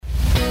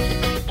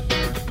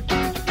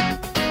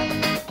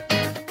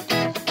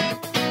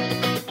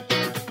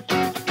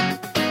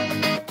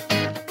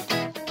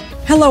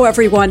Hello,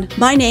 everyone.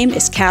 My name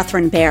is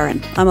Catherine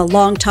Barron. I'm a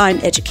longtime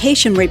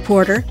education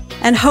reporter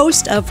and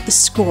host of The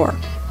Score,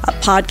 a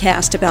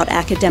podcast about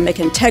academic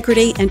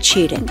integrity and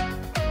cheating.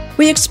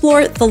 We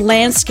explore the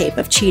landscape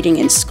of cheating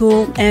in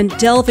school and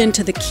delve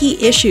into the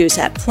key issues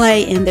at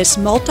play in this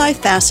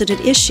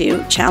multifaceted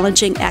issue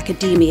challenging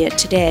academia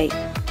today.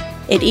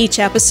 In each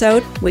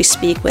episode, we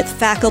speak with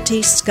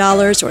faculty,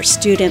 scholars, or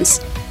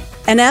students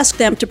and ask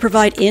them to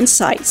provide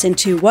insights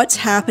into what's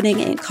happening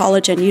in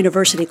college and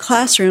university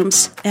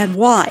classrooms and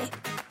why.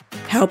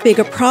 How big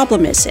a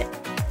problem is it?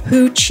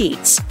 Who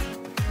cheats?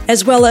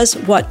 As well as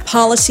what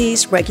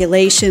policies,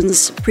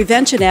 regulations,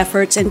 prevention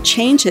efforts, and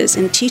changes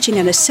in teaching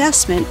and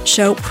assessment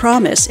show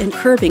promise in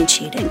curbing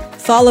cheating.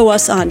 Follow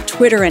us on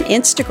Twitter and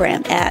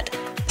Instagram at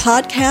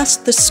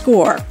Podcast The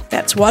Score,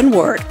 that's one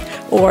word,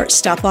 or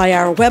stop by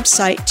our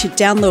website to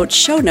download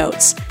show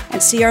notes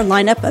and see our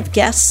lineup of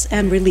guests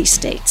and release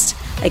dates.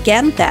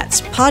 Again,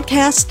 that's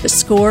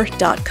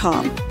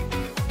podcastthescore.com.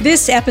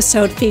 This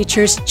episode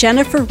features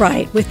Jennifer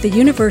Wright with the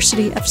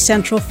University of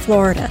Central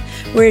Florida,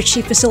 where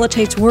she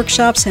facilitates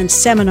workshops and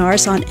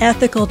seminars on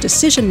ethical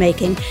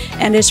decision-making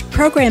and is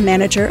program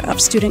manager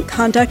of student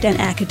conduct and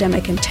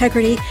academic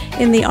integrity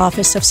in the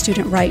Office of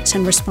Student Rights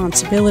and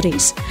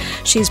Responsibilities.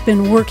 She's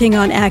been working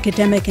on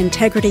academic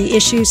integrity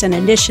issues and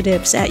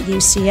initiatives at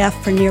UCF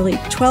for nearly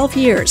 12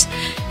 years,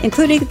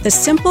 including the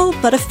simple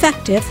but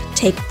effective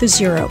Take the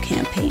Zero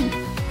campaign.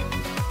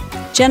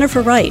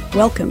 Jennifer Wright,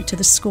 welcome to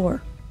The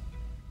Score.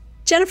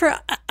 Jennifer,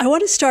 I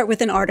want to start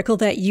with an article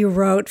that you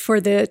wrote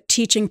for the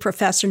Teaching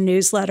Professor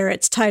newsletter.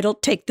 It's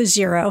titled Take the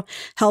Zero,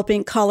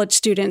 Helping College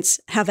Students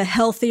Have a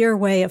Healthier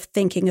Way of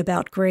Thinking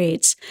About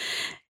Grades.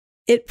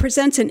 It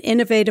presents an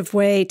innovative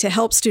way to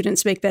help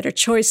students make better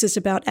choices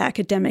about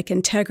academic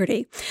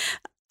integrity.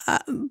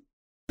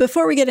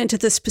 Before we get into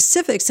the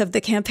specifics of the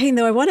campaign,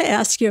 though, I want to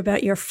ask you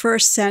about your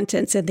first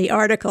sentence in the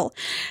article.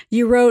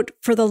 You wrote,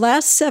 "For the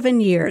last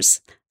 7 years,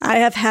 I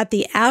have had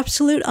the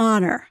absolute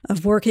honor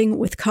of working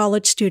with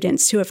college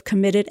students who have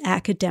committed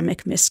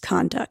academic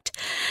misconduct."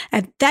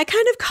 And that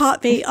kind of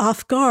caught me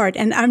off guard.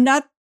 And I'm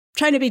not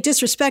trying to be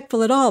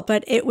disrespectful at all,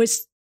 but it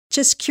was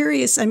just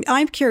curious.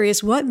 I'm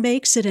curious, what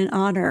makes it an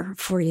honor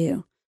for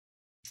you?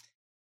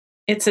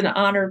 It's an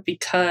honor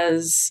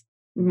because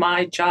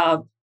my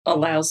job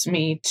allows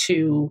me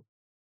to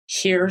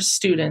hear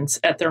students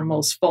at their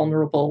most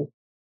vulnerable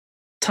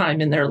time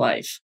in their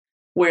life,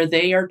 where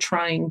they are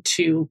trying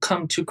to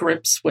come to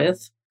grips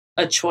with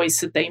a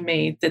choice that they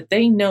made that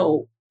they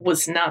know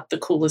was not the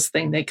coolest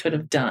thing they could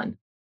have done.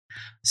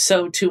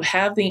 So to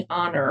have the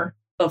honor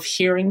of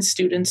hearing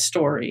students'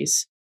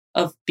 stories,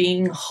 of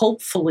being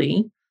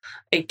hopefully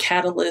a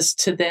catalyst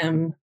to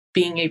them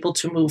being able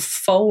to move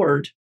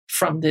forward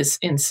from this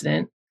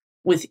incident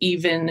with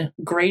even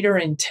greater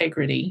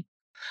integrity,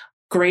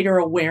 greater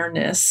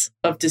awareness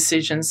of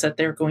decisions that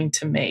they're going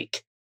to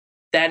make.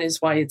 That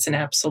is why it's an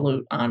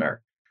absolute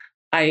honor.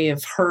 I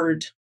have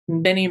heard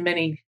many,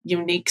 many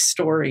unique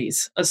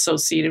stories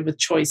associated with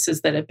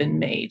choices that have been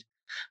made.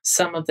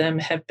 Some of them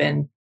have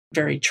been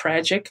very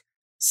tragic.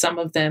 Some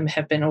of them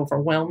have been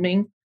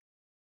overwhelming.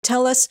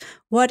 Tell us,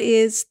 what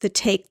is the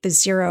Take the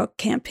Zero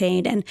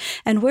campaign,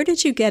 and where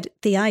did you get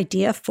the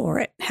idea for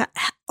it?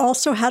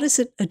 Also, how does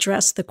it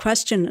address the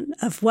question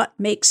of what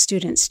makes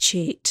students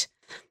cheat?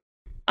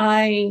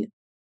 I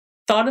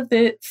thought of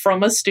it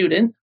from a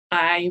student.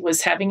 I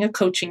was having a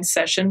coaching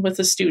session with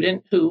a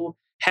student who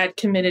had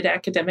committed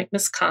academic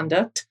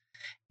misconduct,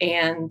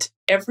 and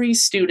every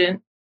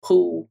student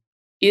who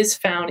is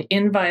found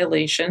in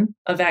violation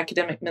of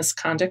academic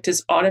misconduct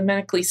is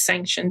automatically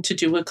sanctioned to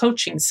do a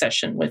coaching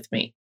session with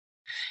me.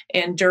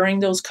 And during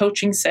those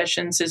coaching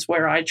sessions is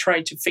where I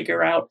try to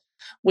figure out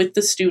with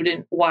the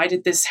student, why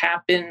did this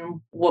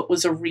happen? What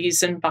was a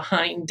reason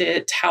behind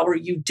it? How are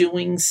you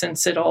doing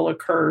since it all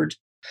occurred,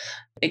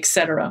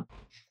 etc.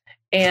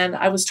 And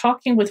I was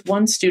talking with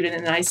one student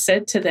and I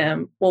said to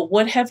them, well,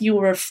 what have you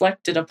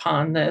reflected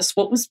upon this?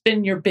 What was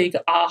been your big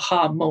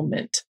aha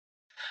moment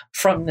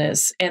from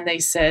this? And they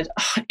said,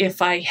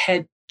 if I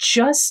had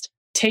just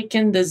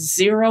taken the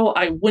zero,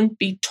 I wouldn't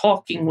be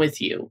talking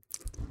with you.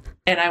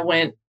 And I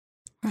went,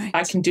 right.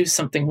 I can do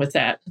something with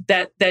that.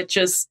 That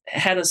just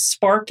had a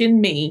spark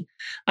in me.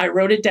 I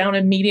wrote it down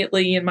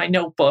immediately in my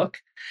notebook.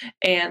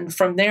 And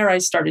from there, I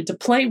started to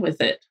play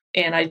with it.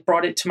 And I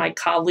brought it to my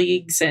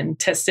colleagues and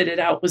tested it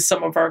out with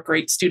some of our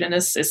great student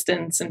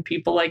assistants and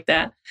people like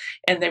that.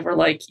 And they were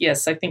like,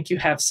 yes, I think you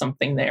have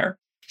something there.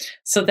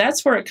 So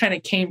that's where it kind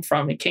of came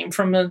from. It came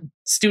from a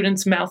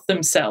student's mouth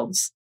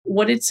themselves.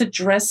 What it's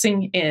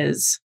addressing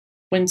is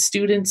when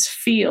students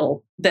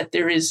feel that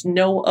there is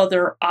no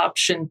other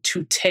option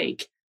to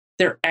take,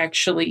 there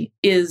actually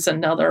is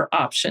another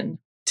option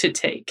to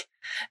take,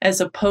 as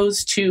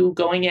opposed to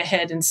going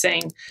ahead and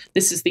saying,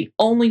 this is the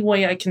only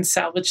way I can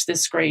salvage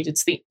this grade.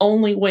 It's the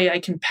only way I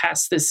can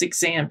pass this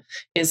exam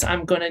is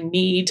I'm going to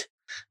need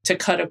to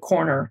cut a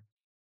corner.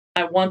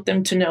 I want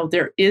them to know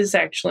there is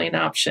actually an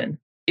option.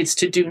 It's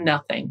to do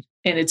nothing,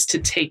 and it's to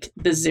take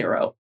the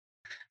zero.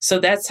 So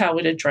that's how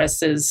it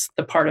addresses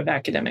the part of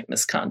academic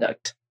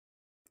misconduct.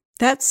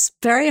 That's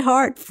very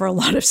hard for a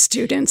lot of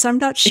students. I'm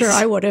not sure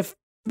I would have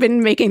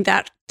been making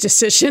that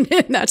decision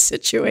in that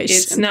situation.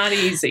 It's not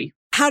easy.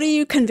 How do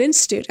you convince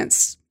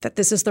students that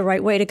this is the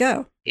right way to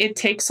go? It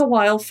takes a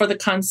while for the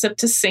concept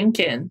to sink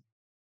in.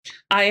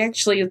 I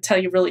actually, will tell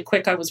you really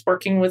quick, I was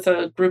working with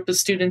a group of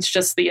students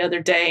just the other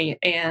day,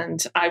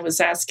 and I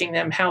was asking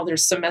them how their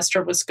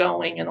semester was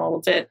going and all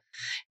of it.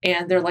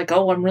 And they're like,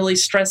 oh, I'm really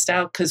stressed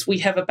out because we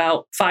have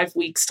about 5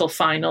 weeks till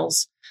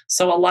finals.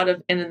 So a lot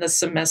of end of the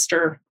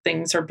semester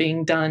things are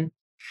being done.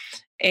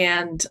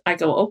 And I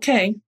go,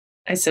 okay.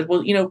 I said,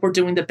 well, we're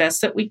doing the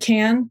best that we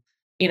can.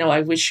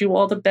 I wish you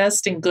all the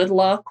best and good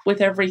luck with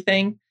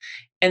everything.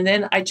 And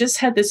then I just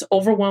had this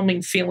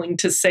overwhelming feeling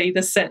to say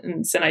the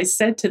sentence. And I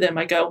said to them,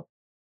 I go,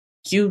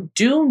 you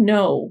do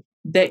know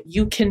that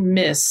you can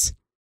miss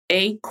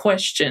a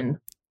question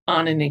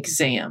on an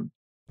exam.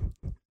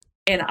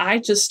 And I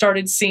just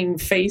started seeing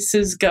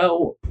faces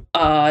go,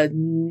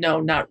 no,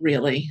 not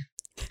really.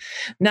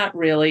 Not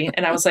really.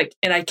 And I was like,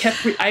 and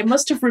I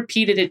must have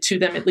repeated it to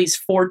them at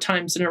least 4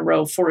 times in a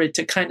row for it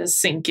to kind of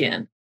sink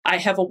in. I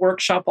have a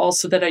workshop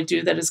also that I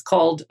do that is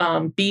called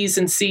B's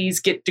and C's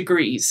Get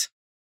Degrees.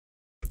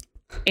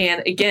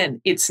 And again,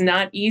 it's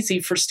not easy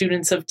for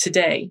students of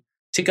today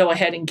to go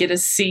ahead and get a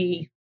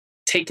C,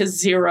 take a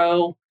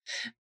 0.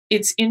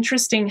 It's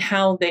interesting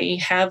how they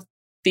have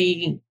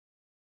the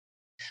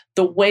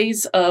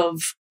ways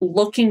of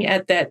looking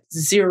at that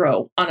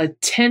 0 on a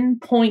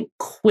 10-point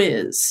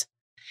quiz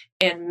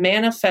and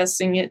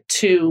manifesting it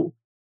to,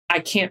 I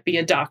can't be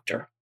a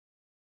doctor.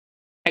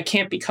 I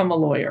can't become a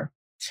lawyer.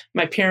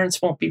 My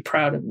parents won't be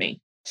proud of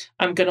me.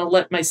 I'm going to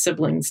let my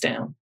siblings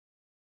down.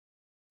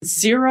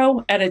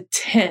 0 out of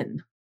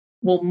 10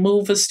 will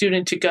move a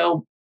student to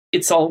go,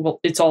 it's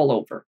all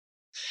over.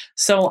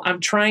 So I'm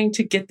trying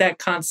to get that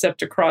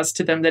concept across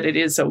to them that it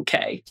is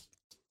okay.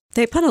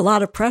 They put a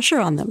lot of pressure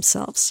on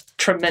themselves.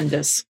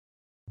 Tremendous.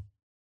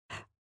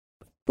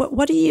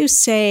 What do you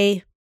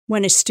say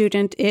when a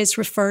student is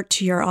referred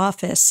to your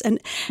office? And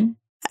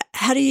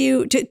how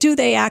do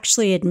they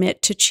actually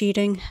admit to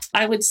cheating?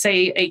 I would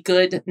say a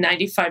good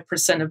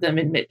 95% of them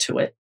admit to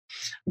it.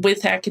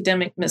 With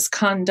academic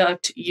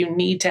misconduct, you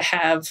need to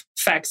have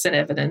facts and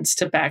evidence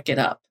to back it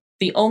up.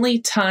 The only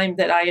time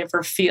that I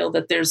ever feel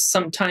that there's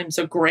sometimes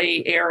a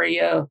gray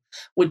area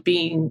would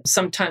be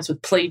sometimes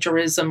with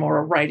plagiarism or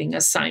a writing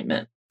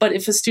assignment. But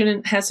if a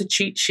student has a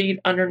cheat sheet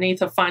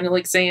underneath a final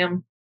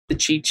exam, the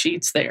cheat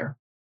sheet's there.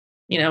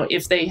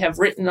 If they have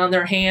written on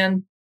their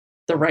hand,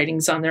 the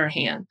writing's on their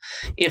hand.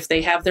 If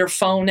they have their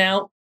phone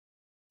out,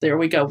 there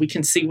we go. We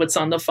can see what's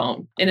on the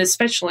phone. And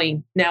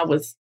especially now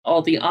with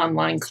all the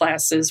online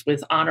classes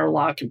with Honor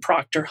Lock and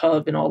Proctor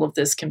Hub and all of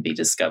this can be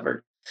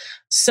discovered.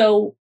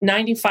 So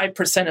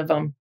 95% of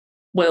them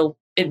will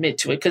admit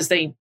to it because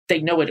they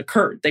know it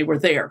occurred. They were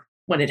there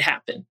when it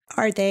happened.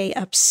 Are they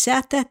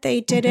upset that they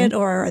did it,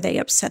 or are they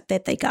upset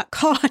that they got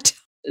caught?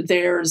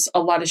 There's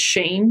a lot of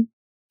shame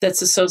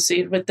that's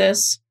associated with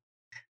this.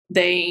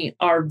 They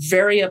are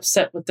very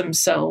upset with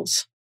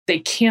themselves. They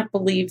can't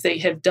believe they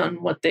have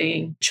done what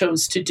they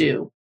chose to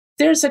do.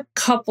 There's a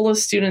couple of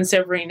students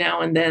every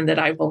now and then that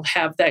I will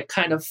have that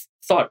kind of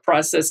thought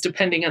process,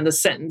 depending on the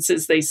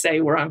sentences they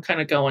say, where I'm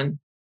kind of going,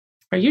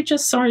 are you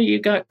just sorry you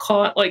got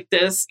caught like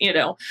this?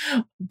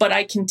 But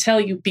I can tell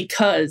you,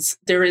 because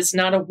there is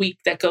not a week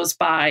that goes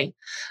by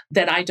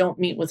that I don't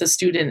meet with a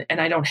student and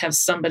I don't have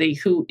somebody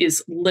who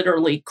is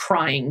literally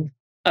crying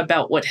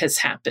about what has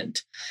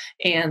happened.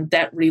 And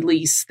that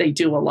release, they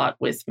do a lot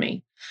with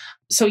me.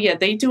 So yeah,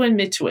 they do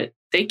admit to it.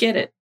 They get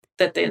it,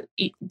 that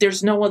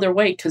there's no other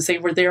way because they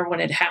were there when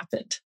it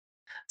happened.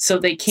 So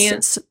they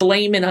can't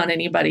blame it on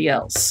anybody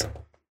else.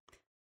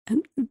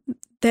 And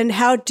then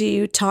how do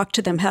you talk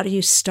to them? How do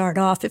you start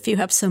off if you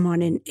have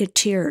someone in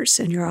tears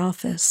in your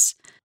office?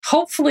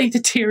 Hopefully the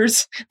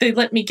tears, they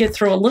let me get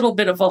through a little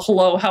bit of a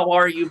hello, how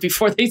are you,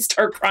 before they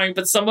start crying,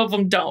 but some of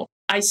them don't.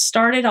 I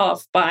started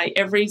off by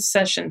every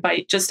session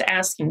by just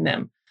asking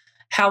them,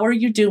 how are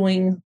you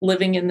doing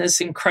living in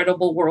this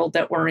incredible world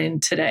that we're in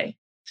today?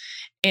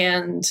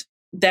 And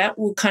that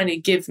will kind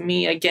of give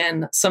me,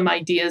 again, some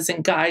ideas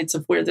and guides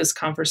of where this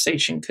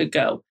conversation could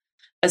go,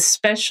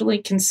 especially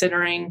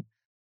considering,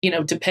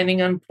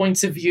 depending on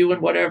points of view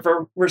and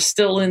whatever, we're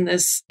still in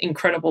this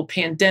incredible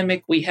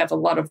pandemic. We have a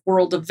lot of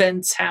world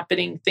events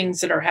happening,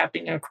 things that are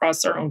happening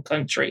across our own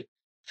country.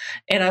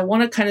 And I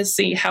want to kind of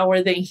see how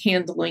are they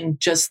handling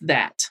just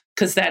that,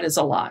 because that is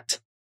a lot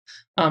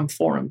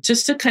for them,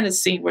 just to kind of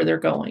see where they're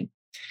going.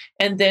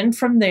 And then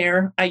from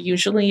there, I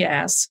usually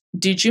ask,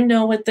 did you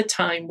know at the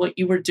time what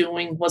you were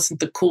doing wasn't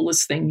the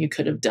coolest thing you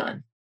could have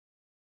done?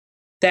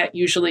 That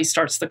usually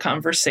starts the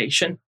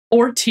conversation,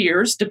 or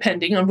tears,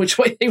 depending on which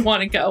way they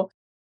want to go.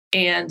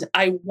 And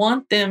I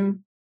want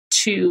them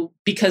to,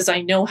 because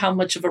I know how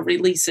much of a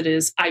release it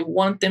is, I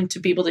want them to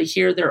be able to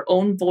hear their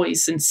own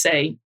voice and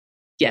say,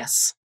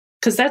 yes.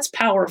 Because that's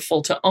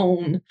powerful to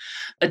own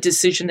a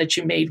decision that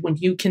you made when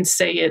you can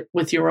say it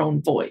with your own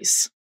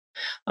voice.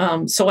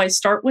 So I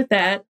start with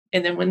that.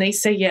 And then when they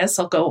say yes,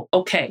 I'll go,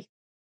 okay,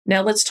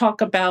 now let's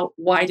talk about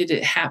why did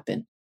it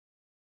happen?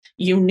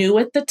 You knew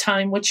at the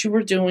time what you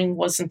were doing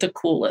wasn't the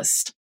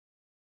coolest,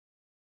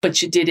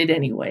 but you did it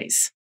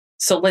anyways.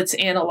 So let's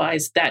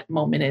analyze that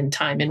moment in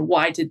time and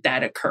why did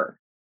that occur?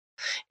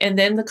 And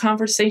then the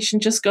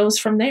conversation just goes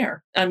from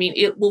there. I mean,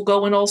 it will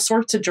go in all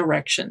sorts of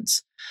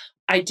directions.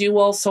 I do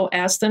also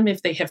ask them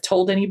if they have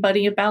told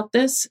anybody about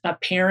this, a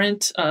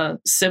parent, a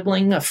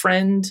sibling, a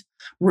friend,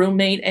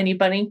 roommate,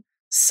 anybody.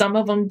 Some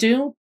of them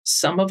do,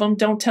 some of them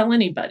don't tell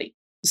anybody.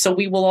 So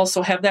we will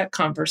also have that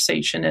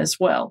conversation as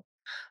well.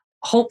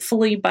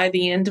 Hopefully by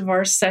the end of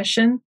our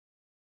session,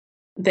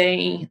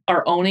 they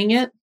are owning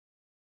it.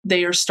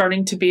 They are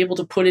starting to be able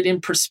to put it in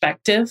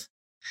perspective.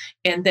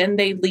 And then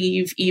they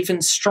leave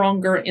even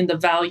stronger in the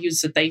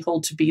values that they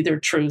hold to be their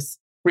truth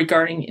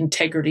regarding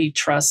integrity,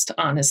 trust,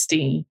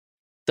 honesty,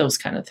 those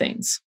kind of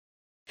things.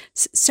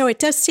 So it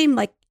does seem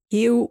like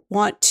you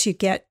want to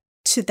get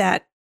to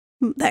that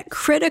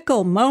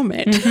critical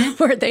moment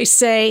where they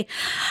say,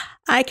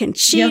 I can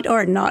cheat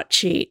or not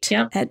cheat.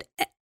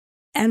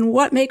 And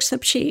what makes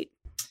them cheat?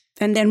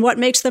 And then what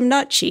makes them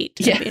not cheat?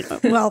 Yeah. I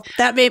mean, well,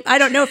 I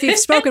don't know if you've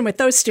spoken with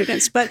those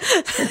students, but.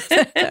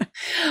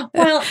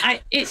 Well,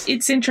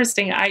 it's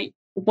interesting.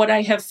 What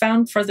I have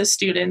found for the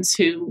students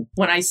who,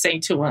 when I say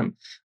to them,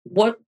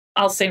 what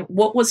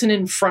wasn't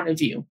in front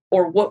of you,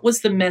 or what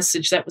was the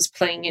message that was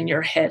playing in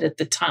your head at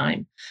the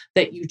time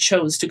that you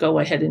chose to go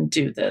ahead and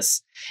do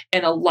this?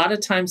 And a lot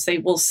of times they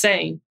will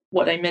say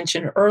what I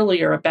mentioned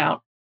earlier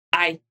about,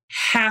 I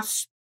have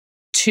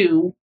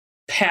to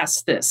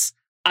pass this.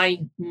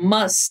 I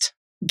must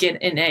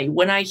get an A.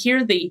 When I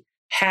hear the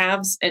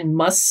haves and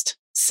must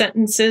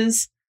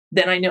sentences,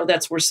 then I know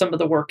that's where some of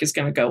the work is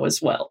going to go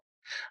as well.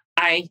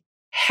 I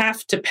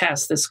have to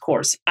pass this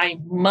course. I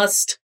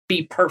must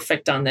be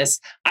perfect on this.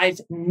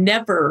 I've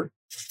never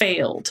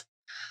failed.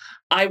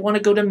 I want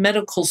to go to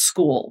medical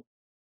school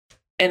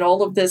and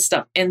all of this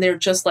stuff. And they're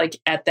just like,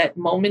 at that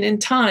moment in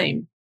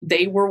time,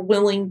 they were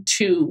willing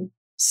to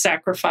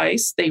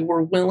sacrifice. They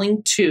were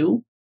willing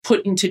to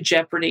put into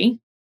jeopardy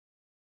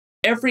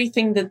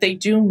everything that they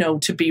do know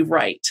to be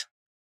right,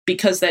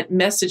 because that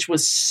message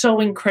was so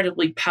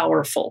incredibly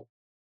powerful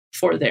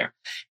for there.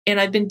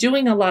 And I've been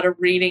doing a lot of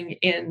reading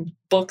in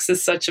books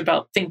as such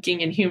about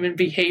thinking and human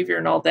behavior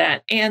and all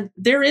that. And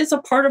there is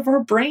a part of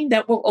our brain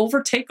that will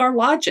overtake our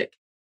logic.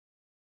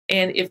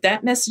 And if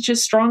that message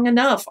is strong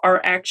enough, our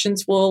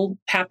actions will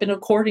happen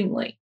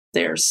accordingly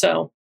there.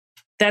 So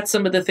that's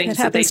some of the things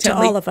that happens to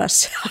all of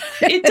us.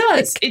 It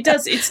does. It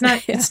does. It's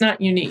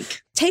not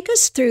unique. Take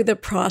us through the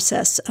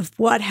process of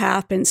what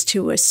happens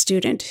to a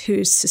student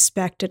who's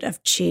suspected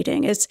of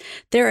cheating. Is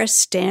there a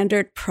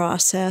standard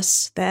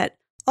process that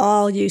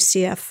all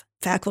UCF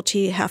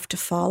faculty have to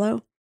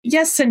follow?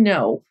 Yes and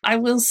no. I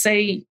will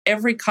say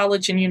every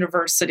college and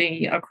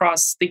university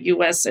across the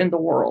U.S. and the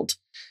world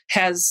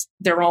has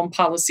their own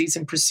policies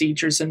and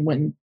procedures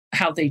and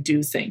how they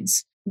do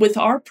things. With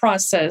our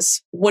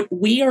process, what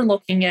we are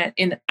looking at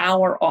in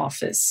our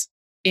office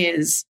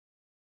is,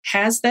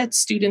 has that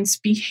student's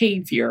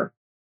behavior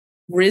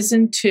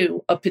risen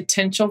to a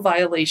potential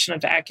violation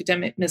of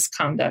academic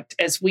misconduct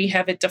as we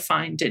have it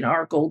defined in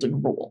our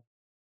golden rule?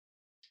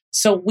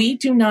 So we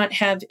do not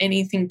have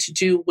anything to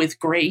do with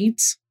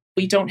grades.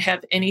 We don't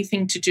have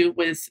anything to do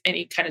with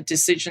any kind of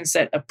decisions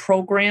that a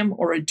program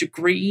or a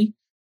degree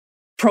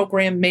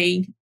program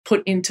may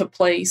put into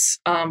place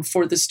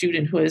for the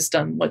student who has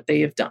done what they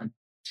have done.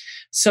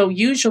 So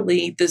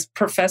usually this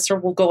professor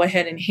will go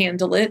ahead and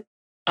handle it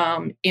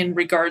in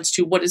regards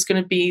to what is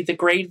going to be the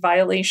grade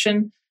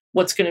violation,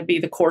 what's going to be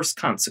the course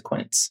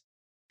consequence.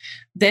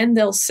 Then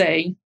they'll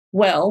say,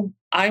 well,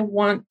 I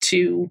want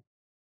to,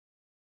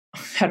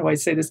 how do I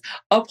say this,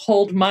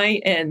 uphold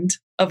my end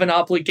of an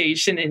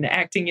obligation in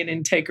acting in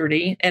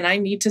integrity, and I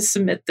need to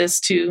submit this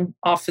to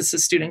Office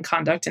of Student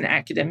Conduct and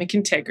Academic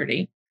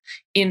Integrity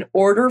in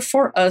order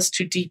for us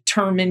to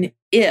determine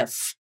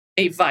if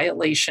a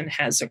violation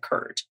has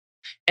occurred.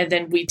 And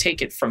then we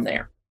take it from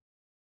there.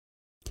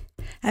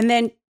 And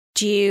then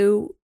do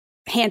you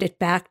hand it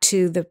back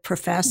to the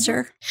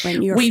professor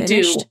when you're finished?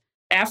 We do.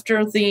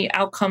 After the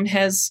outcome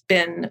has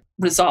been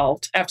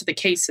resolved, after the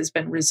case has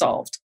been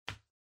resolved,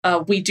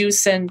 we do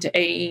send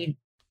a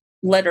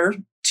letter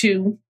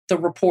to the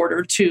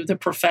reporter, to the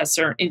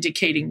professor,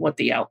 indicating what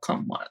the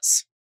outcome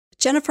was.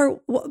 Jennifer,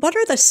 what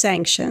are the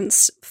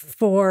sanctions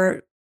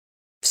for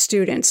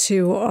students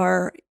who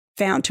are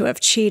found to have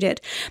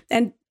cheated?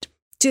 And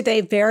do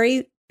they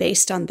vary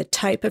based on the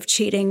type of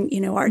cheating?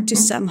 Do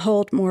some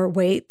hold more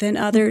weight than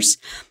others?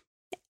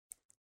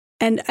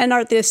 And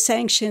are the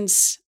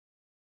sanctions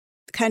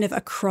kind of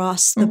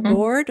across the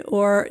board,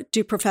 or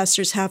do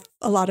professors have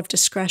a lot of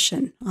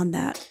discretion on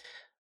that?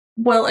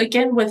 Well,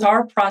 again, with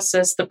our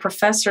process, the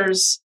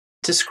professor's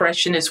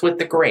discretion is with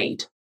the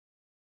grade.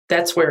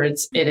 That's where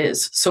it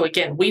is. So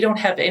again, we don't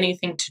have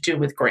anything to do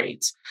with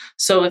grades.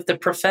 So if the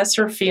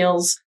professor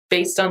feels,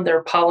 based on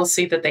their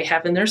policy that they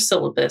have in their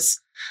syllabus,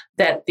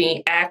 that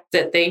the act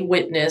that they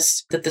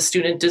witnessed, that the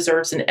student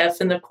deserves an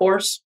F in the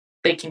course,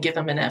 they can give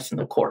them an F in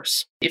the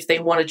course. If they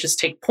want to just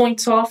take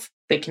points off,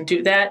 they can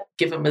do that,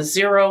 give them a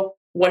 0,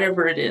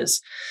 whatever it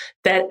is,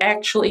 that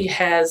actually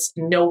has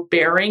no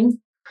bearing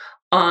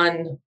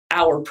on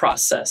our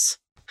process.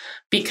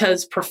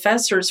 Because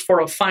professors for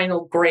a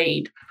final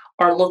grade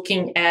are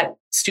looking at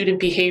student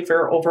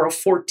behavior over a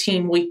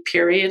 14-week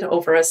period,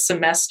 over a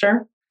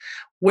semester.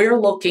 We're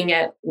looking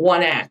at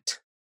one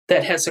act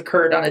that has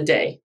occurred on a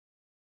day.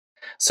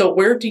 So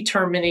we're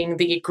determining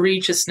the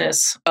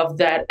egregiousness of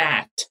that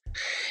act.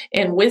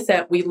 And with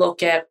that, we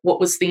look at what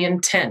was the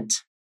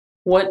intent,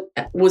 what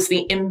was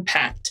the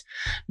impact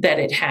that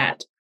it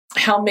had,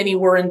 how many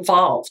were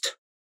involved,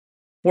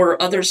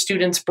 were other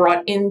students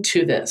brought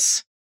into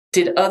this,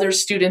 did other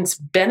students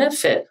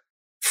benefit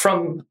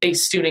from a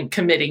student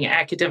committing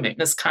academic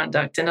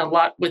misconduct? And a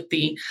lot with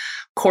the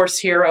Course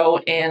Hero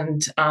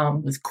and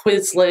with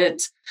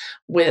Quizlet,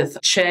 with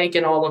Chegg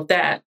and all of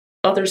that,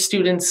 other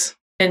students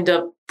end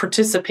up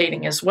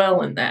participating as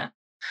well in that.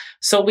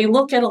 So we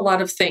look at a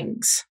lot of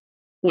things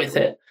with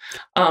it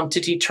to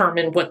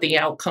determine what the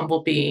outcome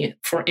will be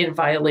for in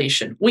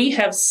violation. We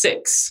have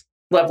 6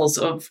 levels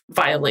of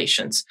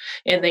violations,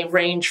 and they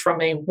range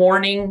from a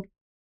warning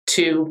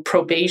to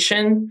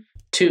probation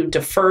to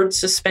deferred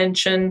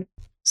suspension,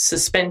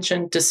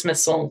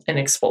 dismissal, and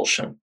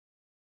expulsion.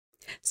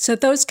 So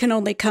those can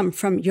only come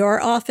from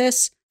your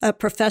office? A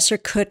professor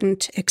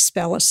couldn't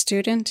expel a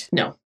student?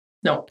 No,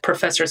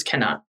 professors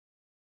cannot.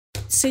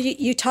 So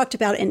you talked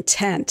about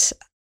intent.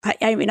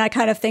 I mean, I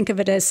kind of think of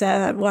it as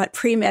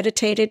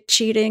premeditated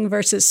cheating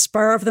versus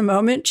spur of the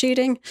moment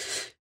cheating?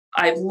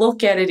 I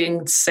look at it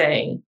and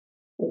say,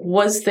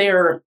 was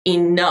there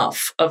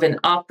enough of an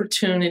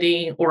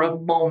opportunity or a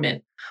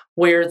moment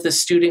where the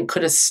student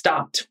could have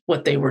stopped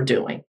what they were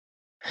doing?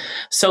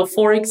 So,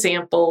 for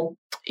example,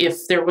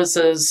 if there was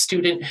a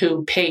student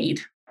who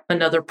paid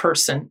another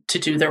person to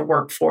do their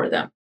work for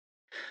them,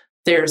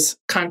 there's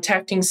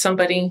contacting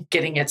somebody,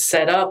 getting it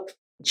set up,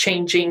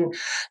 changing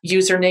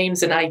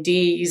usernames and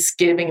IDs,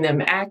 giving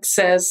them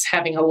access,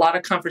 having a lot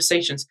of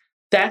conversations.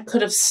 That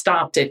could have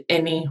stopped at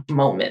any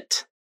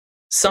moment.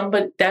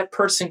 That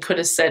person could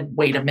have said,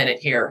 wait a minute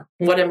here,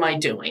 what am I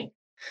doing?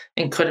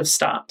 And could have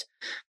stopped.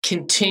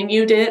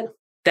 Continued it,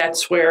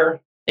 that's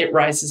where it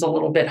rises a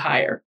little bit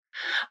higher.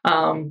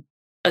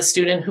 A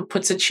student who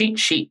puts a cheat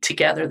sheet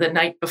together the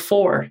night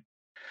before,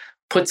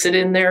 puts it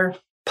in their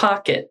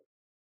pocket,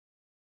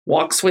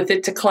 walks with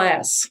it to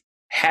class,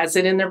 has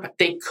it in their,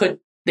 they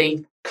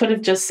could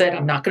have just said,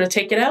 I'm not going to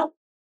take it out.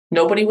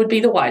 Nobody would be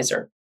the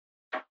wiser.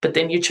 But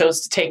then you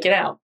chose to take it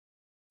out.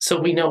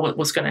 So we know what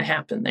was going to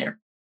happen there.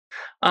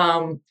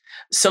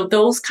 So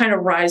those kind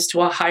of rise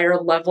to a higher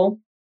level.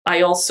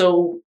 I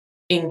also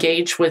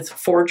engage with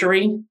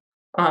forgery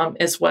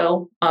as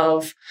well,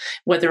 of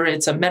whether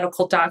it's a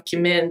medical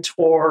document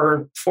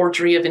or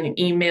forgery of an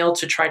email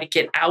to try to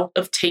get out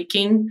of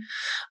taking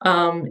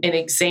an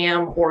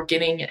exam or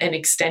getting an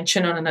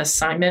extension on an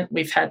assignment.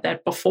 We've had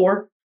that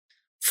before.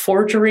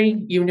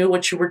 Forgery, you knew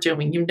what you were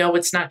doing. You know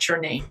it's not your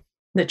name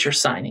that you're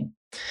signing.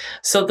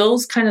 So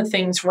those kind of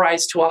things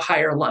rise to a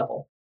higher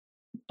level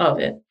of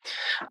it.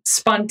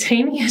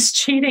 Spontaneous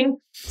cheating,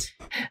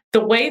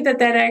 the way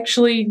that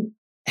actually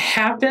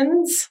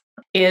happens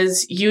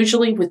is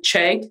usually with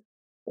Chegg,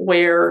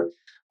 where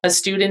a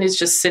student is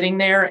just sitting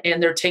there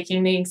and they're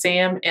taking the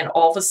exam, and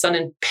all of a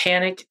sudden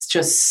panic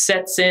just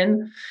sets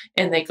in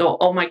and they go,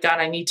 oh my God,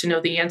 I need to know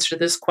the answer to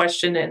this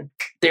question. And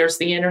there's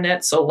the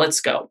internet. So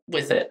let's go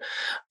with it.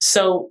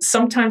 So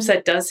sometimes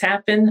that does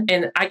happen.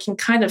 And I can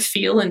kind of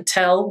feel and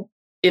tell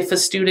if a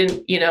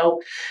student,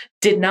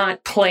 did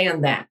not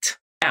plan that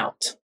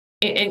out.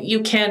 And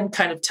you can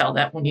kind of tell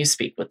that when you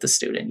speak with the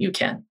student. You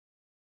can.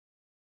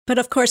 But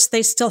of course,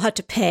 they still had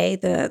to pay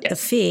the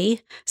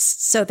fee.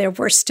 So there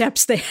were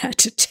steps they had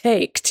to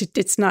take.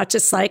 It's not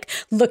just like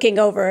looking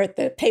over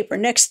the paper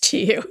next to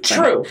you.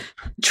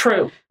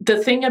 True.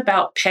 The thing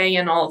about pay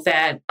and all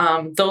that,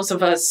 those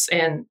of us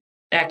in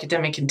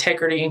academic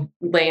integrity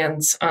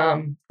lands,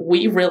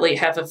 we really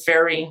have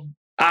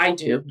I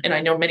do, and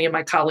I know many of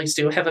my colleagues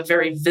do, have a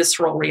very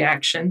visceral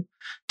reaction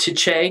to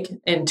Chegg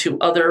and to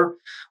other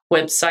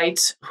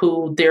websites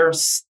who their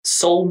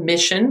sole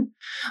mission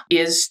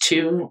is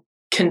to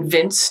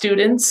convince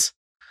students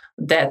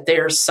that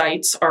their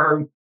sites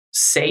are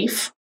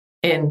safe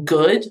and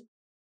good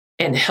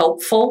and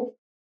helpful,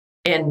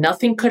 and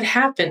nothing could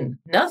happen.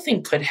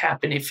 Nothing could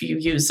happen if you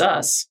use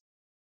us.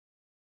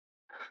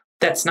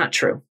 That's not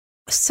true.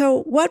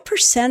 So what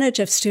percentage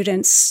of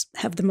students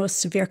have the most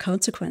severe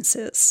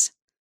consequences?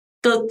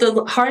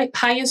 The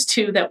highest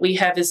two that we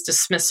have is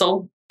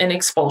dismissal and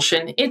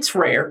expulsion. It's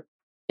rare.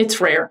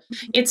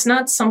 It's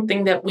not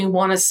something that we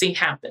want to see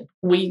happen.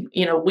 We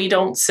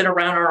don't sit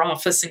around our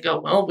office and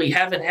go, well, we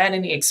haven't had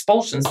any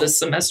expulsions this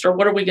semester.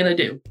 What are we going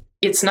to do?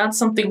 It's not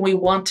something we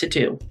want to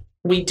do.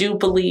 We do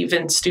believe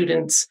in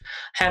students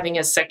having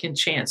a second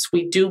chance.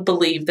 We do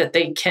believe that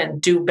they can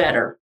do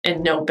better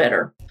and know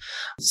better.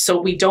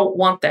 So we don't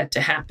want that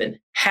to happen.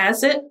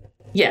 Has it?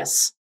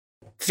 Yes.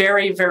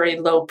 Very, very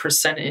low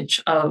percentage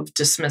of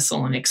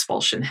dismissal and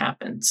expulsion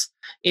happens.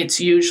 It's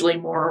usually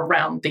more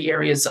around the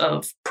areas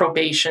of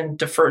probation,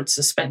 deferred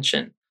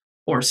suspension,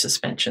 or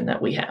suspension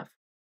that we have.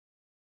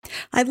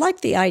 I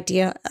like the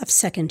idea of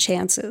second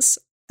chances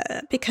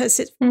because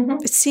it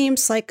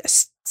seems like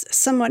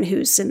someone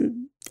who's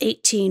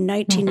 18,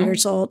 19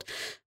 years old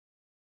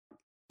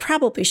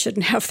probably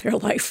shouldn't have their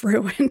life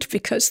ruined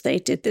because they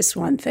did this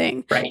one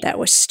thing that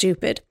was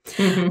stupid.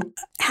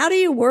 How do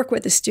you work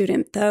with a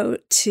student, though,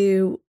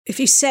 if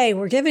you say,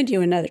 we're giving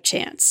you another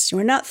chance,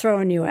 we're not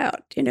throwing you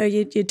out,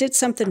 you did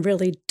something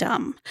really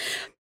dumb,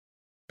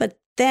 but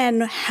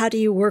then how do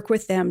you work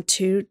with them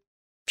to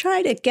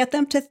try to get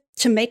them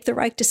to make the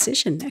right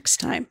decision next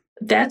time?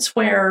 That's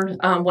where,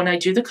 when I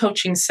do the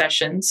coaching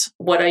sessions,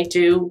 what I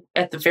do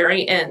at the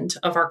very end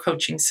of our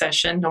coaching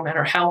session, no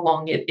matter how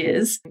long it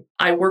is,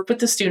 I work with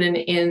the student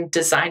in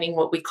designing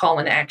what we call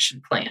an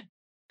action plan.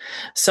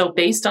 So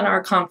based on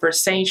our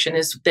conversation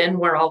is then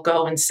where I'll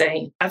go and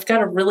say, I've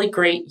got a really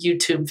great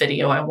YouTube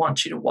video I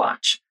want you to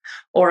watch,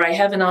 or I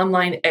have an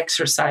online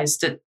exercise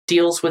that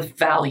deals with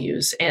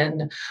values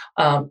and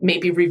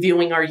maybe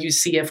reviewing our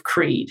UCF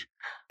creed,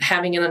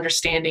 having an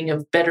understanding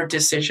of better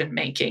decision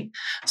making.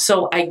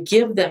 So I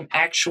give them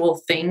actual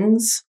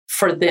things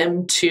for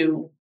them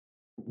to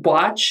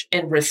watch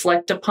and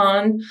reflect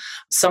upon.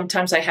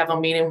 Sometimes I have a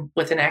meeting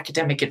with an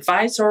academic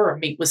advisor or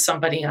meet with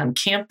somebody on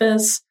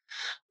campus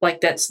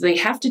like that. So they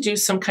have to do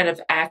some kind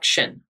of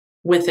action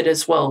with it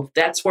as well.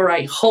 That's where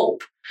I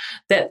hope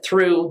that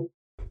through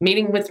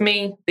meeting with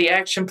me, the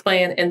action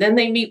plan, and then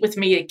they meet with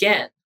me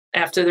again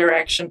after their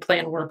action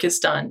plan work is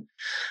done,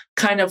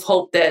 kind of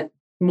hope that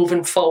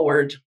moving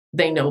forward,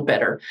 they know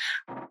better.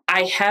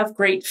 I have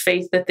great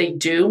faith that they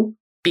do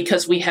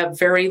because we have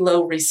very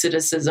low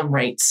recidivism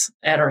rates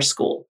at our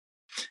school.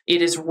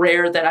 It is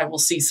rare that I will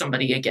see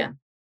somebody again.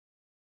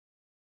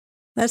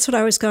 That's what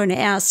I was going to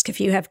ask,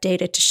 if you have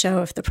data to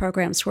show if the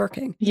program's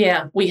working.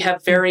 Yeah, we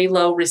have very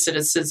low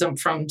recidivism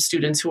from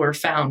students who are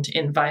found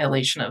in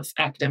violation of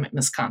academic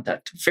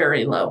misconduct.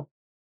 Very low.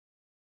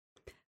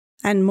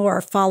 And more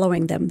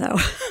following them, though.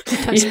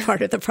 That's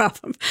part of the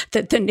problem,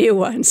 the new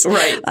ones.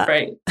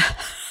 Right.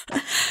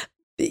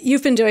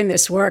 You've been doing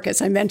this work,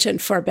 as I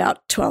mentioned, for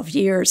about 12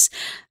 years.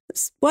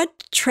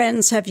 What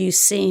trends have you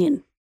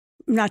seen,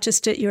 not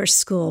just at your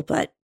school,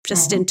 but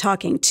just in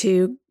talking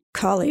to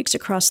colleagues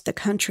across the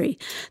country,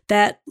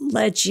 that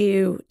led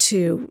you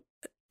to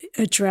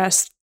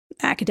address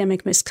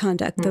academic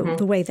misconduct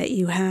the way that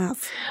you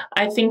have?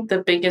 I think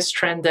the biggest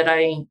trend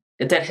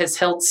that has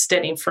held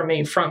steady for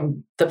me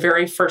from the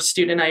very first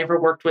student I ever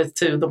worked with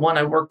to the one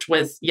I worked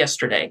with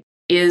yesterday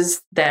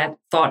is that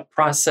thought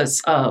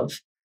process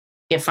of,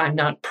 if I'm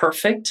not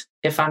perfect,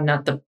 if I'm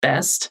not the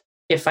best,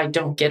 if I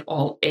don't get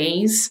all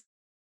A's,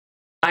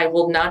 I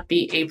will not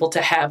be able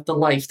to have the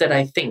life that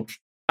I think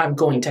I'm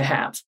going to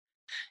have.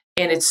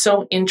 And it's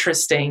so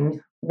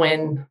interesting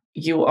when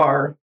you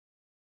are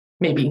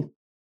maybe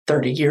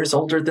 30 years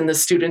older than the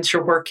students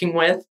you're working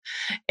with,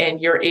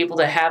 and you're able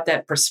to have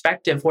that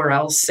perspective where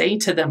I'll say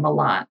to them a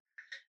lot,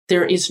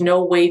 there is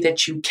no way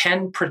that you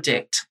can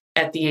predict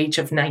at the age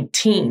of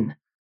 19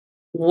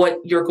 what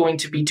you're going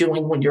to be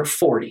doing when you're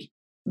 40.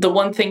 The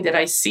one thing that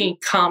I see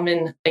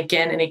common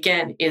again and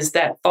again is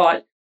that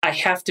thought, I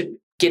have to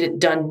get it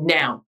done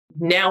now.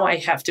 Now I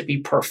have to be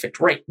perfect.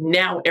 Right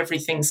now,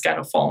 everything's got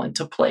to fall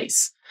into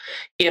place.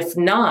 If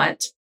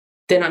not,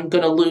 then I'm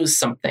going to lose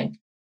something.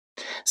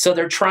 So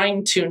they're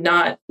trying to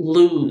not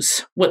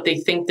lose what they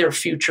think their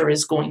future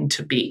is going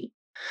to be.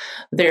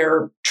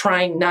 They're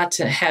trying not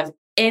to have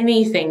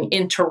anything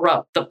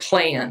interrupt the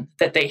plan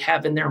that they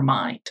have in their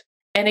mind.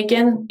 And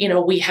again,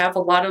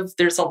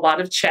 there's a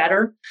lot of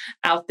chatter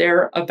out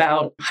there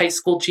about high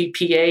school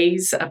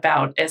GPAs,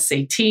 about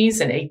SATs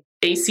and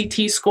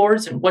ACT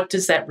scores, and what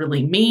does that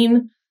really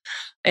mean,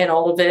 and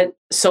all of it.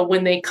 So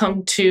when they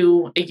come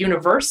to a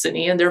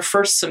university in their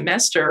first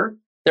semester,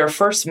 their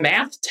first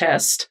math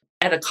test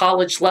at a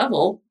college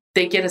level,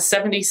 they get a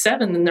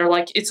 77 and they're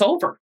like, it's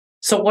over.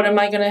 So what am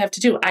I going to have to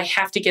do? I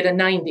have to get a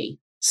 90.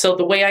 So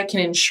the way I can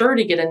ensure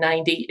to get a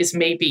 90 is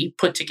maybe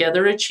put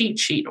together a cheat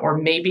sheet, or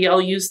maybe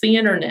I'll use the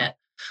internet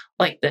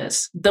like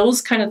this.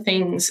 Those kind of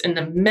things, and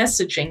the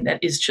messaging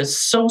that is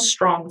just so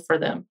strong for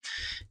them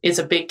is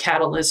a big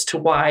catalyst to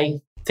why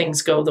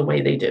things go the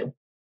way they do,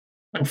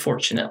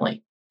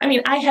 unfortunately. I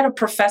mean, I had a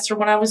professor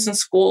when I was in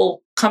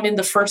school come in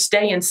the first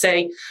day and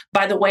say,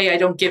 by the way, I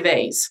don't give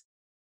A's.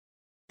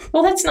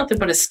 Well, that's nothing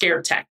but a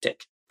scare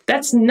tactic.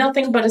 That's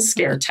nothing but a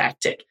scare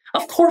tactic.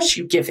 Of course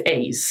you give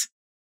A's.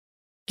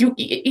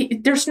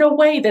 There's no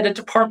way that a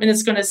department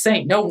is going to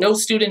say, no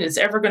student is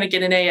ever going to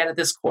get an A out of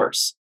this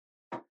course.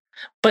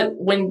 But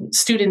when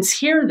students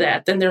hear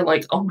that, then they're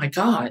like, oh my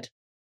God,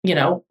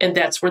 and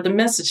that's where the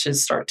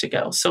messages start to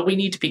go. So we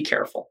need to be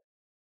careful.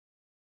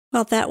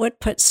 Well, that would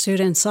put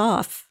students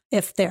off.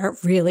 If they're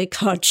really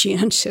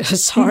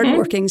conscientious,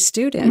 hardworking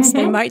students,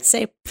 they might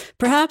say,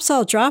 perhaps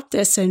I'll drop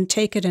this and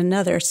take it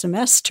another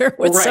semester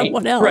with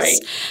someone else.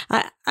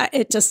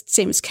 It just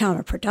seems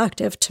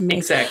counterproductive to me.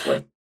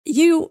 Exactly.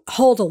 You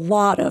hold a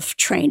lot of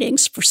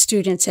trainings for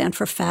students and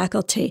for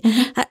faculty.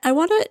 I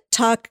want to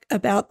talk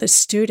about the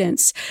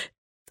students.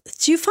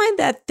 Do you find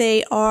that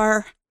they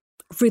are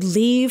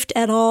relieved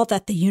at all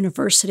that the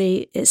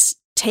university is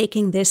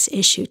taking this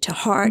issue to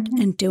heart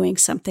and doing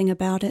something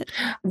about it?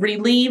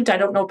 Relieved, I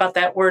don't know about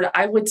that word.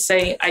 I would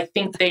say I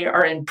think they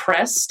are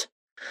impressed.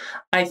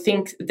 I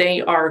think they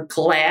are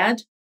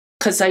glad,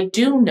 because I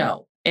do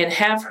know and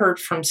have heard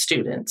from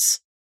students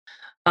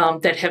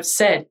that have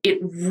said it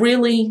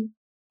really,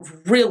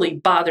 really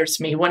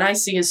bothers me when I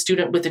see a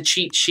student with a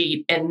cheat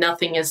sheet and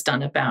nothing is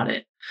done about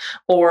it.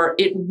 Or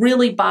it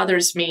really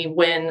bothers me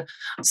when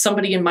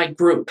somebody in my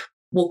group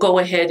will go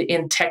ahead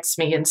and text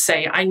me and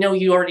say, I know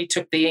you already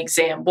took the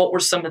exam. What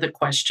were some of the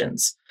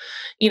questions?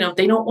 They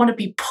don't want to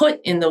be put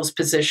in those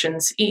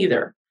positions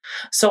either.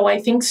 So I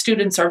think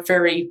students are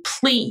very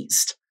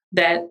pleased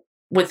that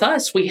with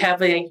us, we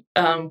have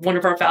one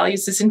of our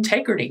values is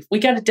integrity. We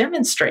got to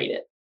demonstrate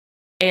it.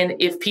 And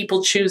if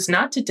people choose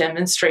not to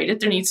demonstrate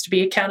it, there needs to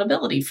be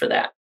accountability for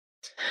that.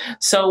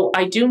 So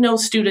I do know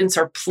students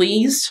are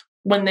pleased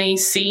when they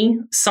see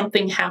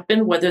something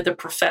happen, whether the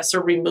professor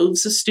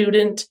removes a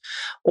student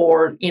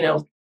or,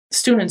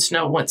 students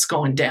know what's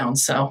going down.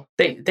 So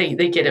they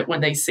get it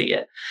when they see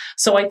it.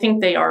 So I think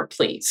they are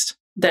pleased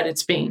that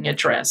it's being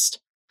addressed.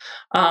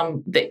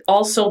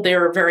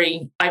 They're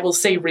very, I will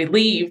say,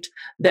 relieved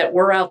that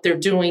we're out there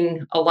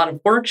doing a lot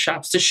of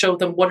workshops to show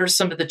them what are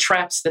some of the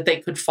traps that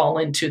they could fall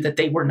into that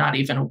they were not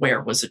even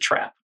aware was a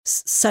trap.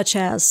 Such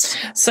as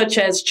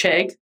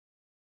Chegg,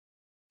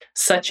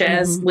 such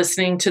as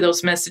listening to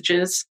those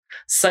messages,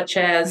 such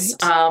as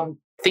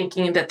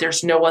thinking that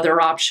there's no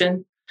other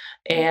option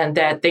and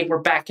that they were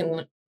backed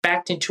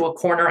into a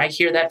corner. I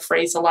hear that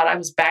phrase a lot. I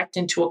was backed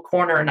into a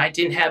corner and I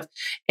didn't have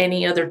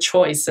any other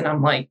choice. And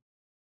I'm like,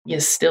 you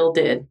still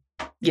did.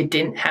 You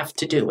didn't have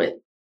to do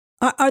it.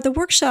 Are the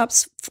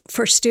workshops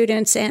for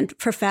students and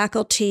for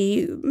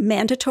faculty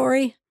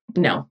mandatory?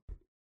 No,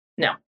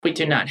 we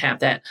do not have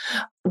that.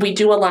 We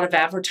do a lot of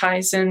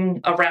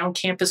advertising around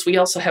campus. We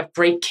also have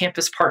great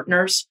campus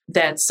partners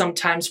that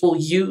sometimes will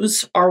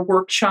use our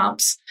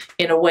workshops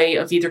in a way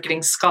of either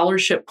getting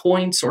scholarship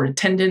points or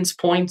attendance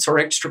points or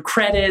extra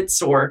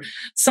credits or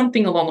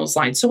something along those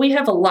lines. So we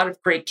have a lot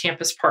of great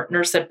campus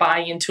partners that buy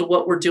into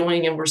what we're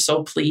doing, and we're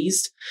so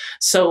pleased.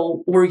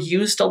 So we're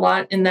used a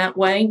lot in that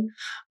way.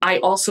 I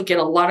also get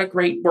a lot of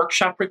great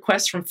workshop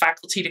requests from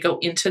faculty to go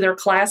into their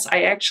class.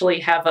 I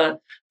actually have a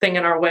thing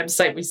on our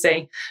website. We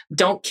say,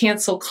 don't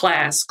cancel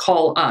class,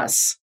 call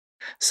us.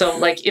 So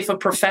like if a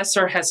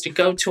professor has to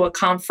go to a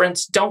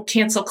conference, don't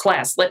cancel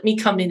class. Let me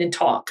come in and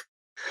talk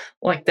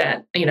like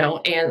that,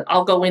 and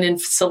I'll go in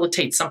and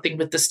facilitate something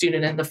with the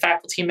student and the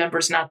faculty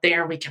member's not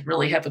there. And we can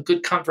really have a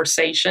good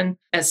conversation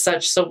as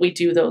such. So we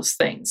do those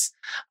things.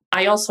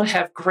 I also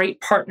have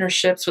great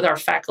partnerships with our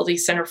Faculty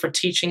Center for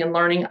Teaching and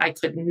Learning. I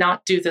could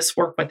not do this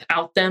work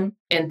without them,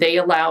 and they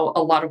allow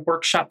a lot of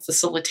workshop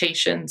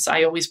facilitations.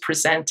 I always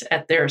present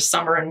at their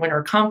summer and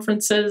winter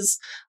conferences.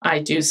 I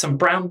do some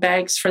brown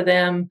bags for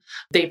them.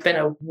 They've been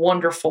a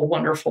wonderful,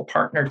 wonderful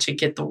partner to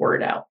get the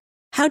word out.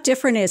 How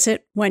different is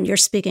it when you're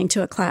speaking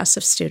to a class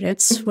of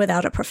students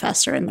without a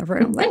professor in the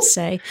room, let's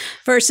say,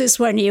 versus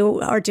when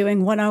you are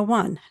doing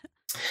 101?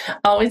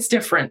 Oh, it's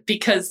different,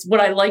 because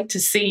what I like to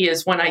see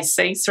is when I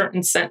say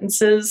certain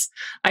sentences,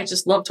 I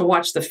just love to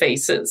watch the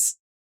faces,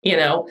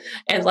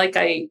 and like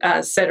I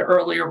said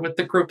earlier with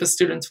the group of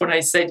students, when I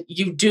said,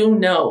 you do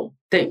know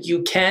that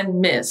you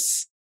can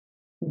miss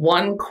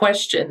one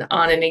question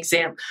on an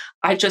exam,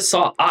 I just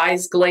saw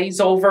eyes glaze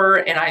over,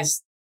 and I,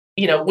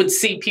 would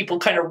see people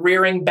kind of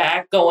rearing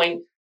back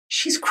going,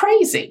 she's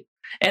crazy.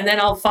 And then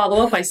I'll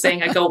follow up by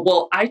saying, I go,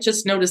 well, I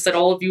just noticed that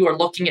all of you are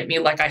looking at me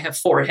like I have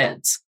four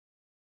heads.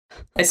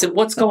 I said,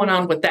 what's going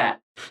on with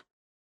that?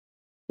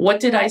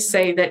 What did I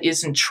say that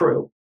isn't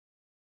true?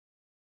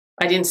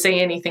 I didn't say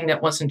anything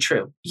that wasn't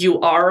true. You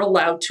are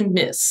allowed to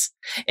miss.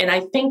 And I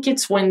think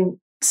it's when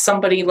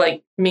somebody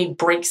like me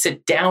breaks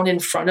it down in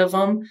front of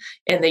them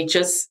and they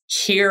just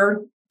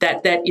hear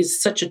that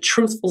is such a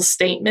truthful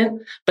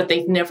statement, but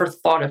they've never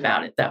thought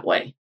about it that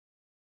way.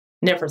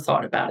 Never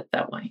thought about it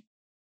that way.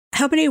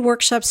 How many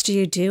workshops do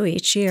you do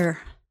each year?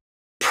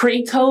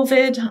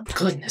 Pre-COVID,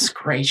 goodness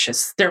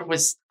gracious, there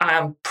was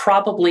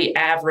probably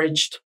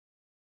averaged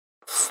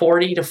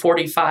 40 to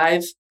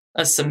 45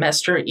 a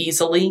semester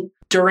easily.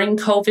 During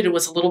COVID, it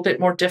was a little bit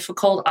more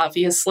difficult.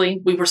 Obviously,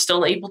 we were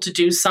still able to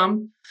do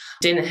some.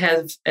 Didn't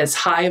have as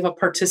high of a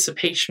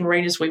participation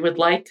rate as we would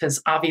like,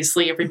 because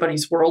obviously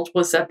everybody's world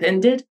was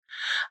upended.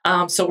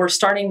 So we're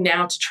starting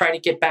now to try to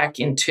get back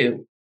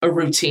into a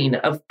routine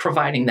of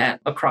providing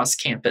that across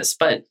campus.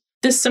 But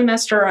this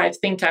semester, I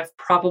think I've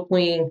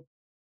probably,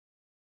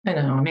 I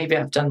don't know, maybe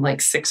I've done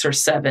like 6 or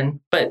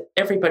 7, but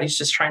everybody's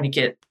just trying to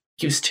get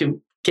used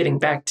to getting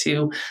back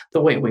to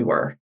the way we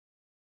were.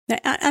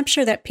 I'm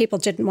sure that people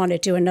didn't want to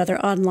do another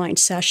online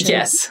session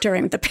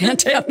during the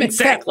pandemic.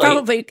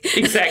 Exactly.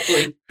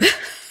 Exactly.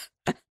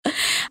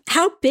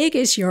 How big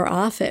is your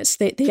office,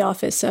 the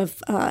Office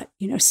of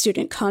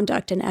Student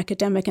Conduct and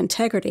Academic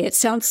Integrity? It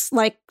sounds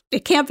like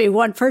it can't be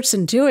one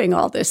person doing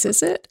all this,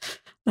 is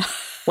it?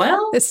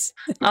 Well, It's,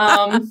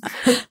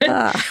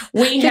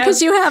 we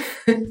because have,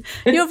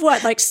 you have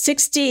what, like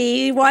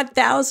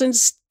 61,000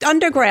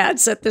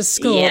 undergrads at this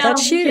school. yeah,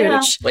 That's huge.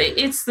 yeah.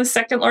 It's the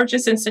second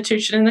largest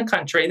institution in the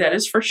country, that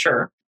is for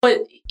sure.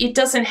 But it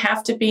doesn't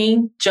have to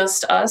be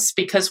just us,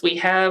 because we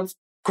have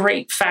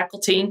great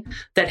faculty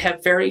that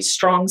have very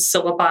strong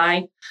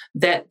syllabi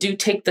that do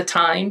take the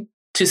time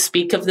to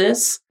speak of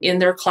this in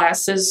their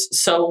classes.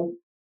 So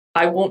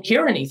I won't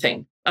hear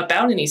anything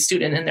about any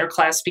student in their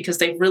class because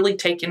they've really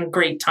taken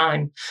great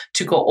time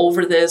to go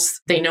over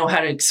this. They know how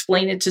to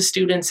explain it to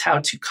students, how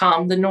to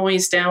calm the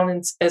noise down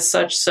and as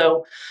such.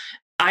 So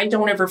I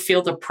don't ever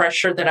feel the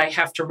pressure that I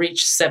have to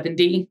reach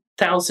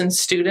 70,000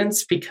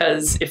 students,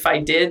 because if I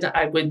did,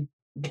 I would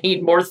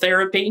need more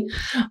therapy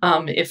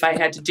if I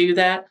had to do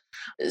that.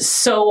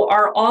 So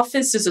our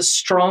office is a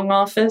strong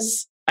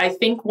office. I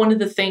think one of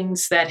the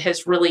things that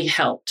has really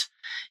helped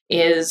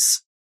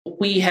is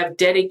we have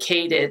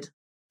dedicated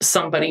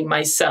somebody,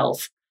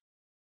 myself,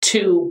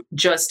 to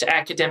just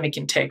academic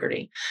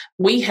integrity.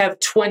 We have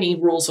 20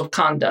 rules of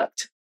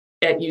conduct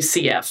at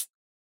UCF.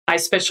 I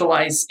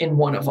specialize in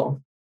one of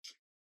them.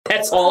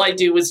 That's all I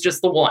do, is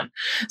just the one.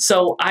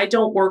 So I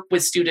don't work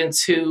with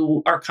students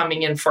who are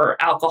coming in for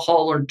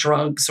alcohol or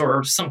drugs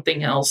or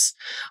something else,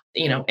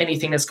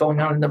 anything that's going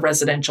on in the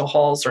residential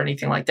halls or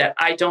anything like that.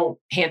 I don't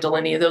handle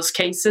any of those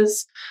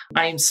cases.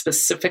 I am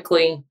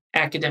specifically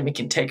academic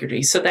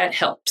integrity. So that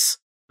helps.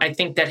 I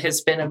think that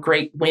has been a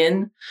great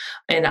win.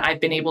 And I've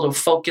been able to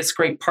focus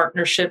great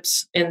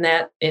partnerships in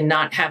that, and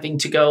not having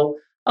to go,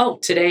 oh,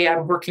 today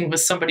I'm working with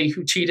somebody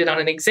who cheated on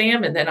an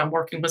exam, and then I'm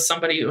working with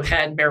somebody who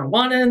had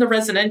marijuana in the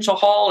residential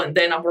hall, and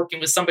then I'm working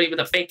with somebody with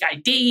a fake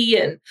ID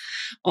and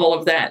all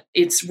of that.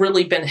 It's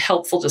really been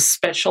helpful to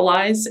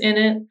specialize in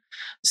it.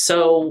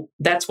 So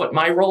that's what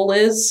my role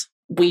is.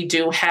 We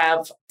do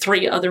have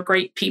 3 other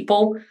great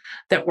people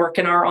that work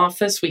in our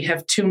office. We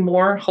have 2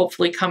 more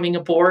hopefully coming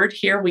aboard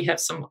here. We have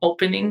some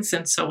openings,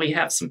 and so we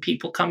have some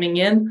people coming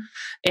in,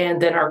 and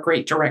then our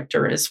great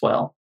director as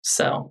well.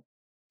 So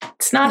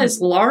it's not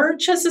as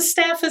large as a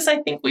staff as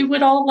I think we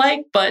would all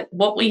like, but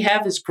what we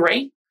have is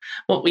great.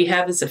 What we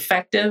have is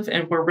effective,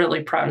 and we're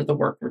really proud of the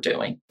work we're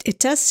doing. It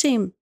does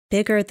seem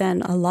bigger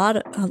than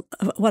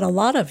what a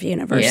lot of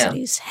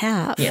universities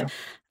have. Yeah.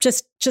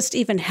 Just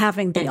even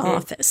having the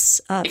office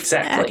of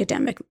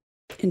academic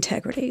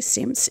integrity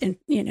seems,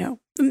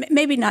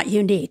 maybe not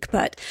unique,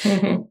 but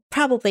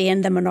probably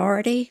in the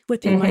minority would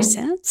be my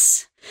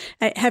sense.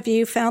 Have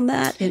you found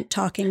that in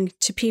talking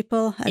to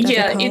people at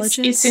other colleges?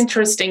 It's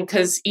interesting,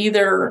 because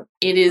either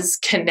it is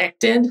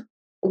connected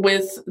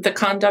with the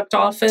conduct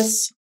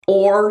office,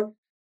 or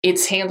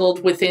it's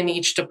handled within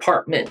each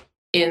department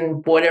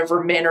in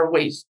whatever manner,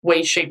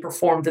 way, shape, or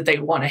form that they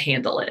want to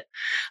handle it.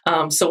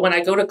 So when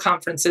I go to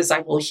conferences, I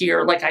will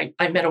hear, like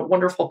I met a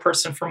wonderful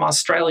person from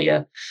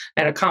Australia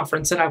at a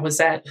conference that I was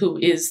at, who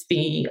is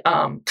the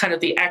kind of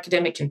the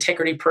academic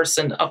integrity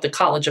person of the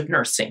College of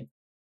Nursing.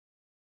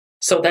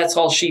 So that's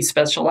all she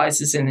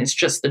specializes in, is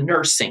just the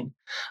nursing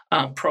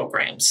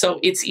program. So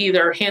it's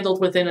either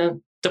handled within a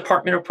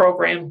department or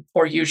program,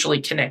 or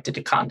usually connected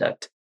to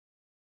conduct.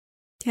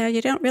 Yeah,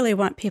 you don't really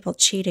want people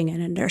cheating in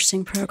a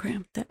nursing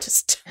program. That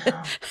just,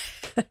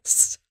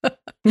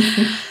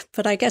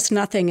 but I guess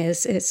nothing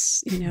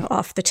is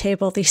off the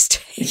table these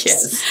days.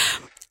 Yes.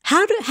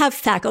 How have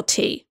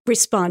faculty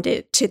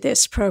responded to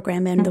this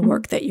program and the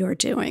work that you're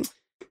doing?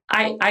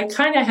 I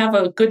kind of have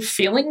a good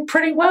feeling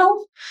pretty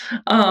well.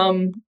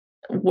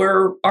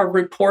 Where our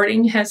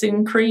reporting has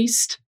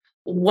increased.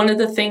 One of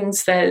the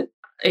things that,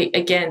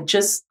 again,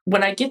 just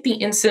when I get the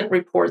incident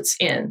reports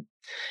in,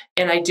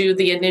 and I do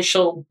the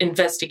initial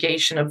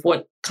investigation of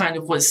what kind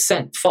of was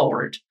sent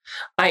forward,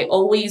 I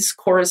always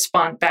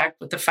correspond back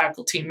with the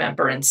faculty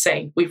member and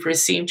say, we've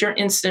received your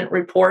incident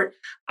report.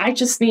 I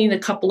just need a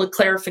couple of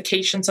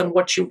clarifications on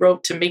what you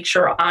wrote to make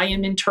sure I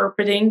am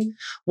interpreting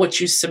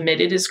what you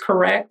submitted is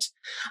correct.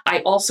 I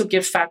also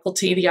give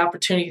faculty the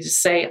opportunity to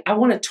say, I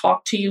want to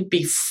talk to you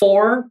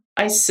before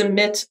I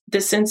submit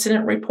this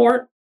incident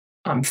report.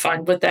 I'm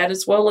fine with that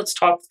as well. Let's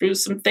talk through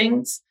some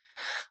things.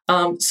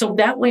 So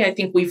that way, I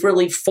think we've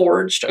really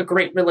forged a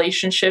great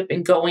relationship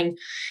in going,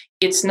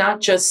 it's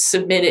not just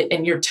submit it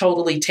and you're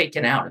totally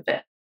taken out of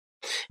it.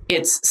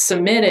 It's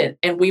submit it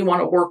and we want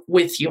to work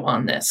with you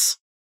on this,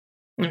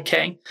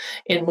 okay,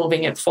 in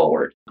moving it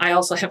forward. I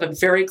also have a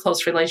very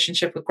close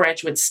relationship with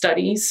graduate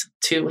studies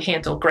to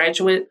handle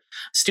graduate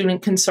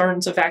student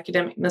concerns of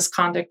academic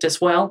misconduct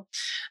as well.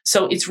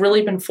 So it's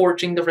really been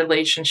forging the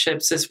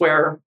relationships is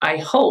where I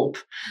hope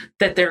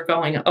that they're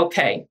going,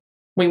 okay,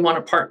 we want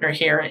to partner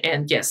here.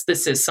 And yes,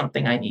 this is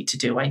something I need to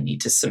do. I need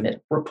to submit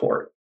a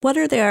report. What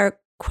are their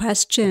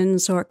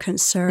questions or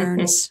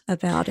concerns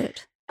about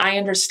it? I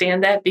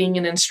understand that, being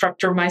an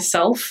instructor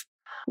myself.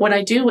 When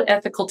I do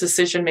ethical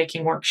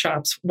decision-making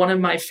workshops, one of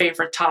my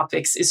favorite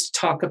topics is to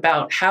talk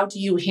about how do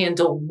you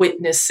handle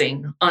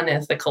witnessing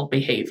unethical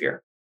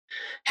behavior?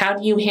 How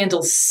do you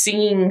handle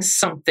seeing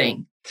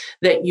something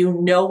that you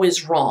know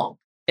is wrong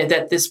and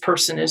that this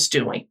person is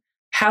doing?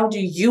 How do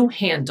you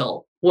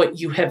handle what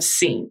you have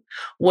seen,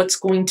 what's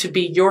going to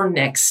be your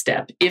next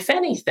step, if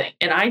anything.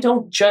 And I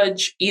don't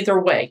judge either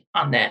way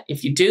on that.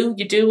 If you do,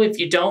 you do. If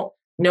you don't,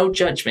 no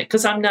judgment,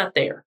 because I'm not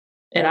there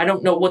and I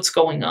don't know what's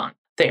going on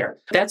there.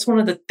 That's one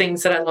of the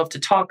things that I love to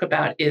talk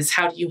about is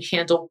how do you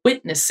handle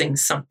witnessing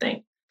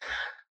something?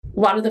 A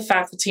lot of the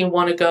faculty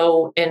want to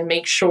go and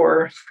make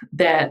sure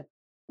that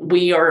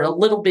we are a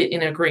little bit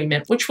in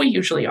agreement, which we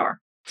usually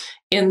are,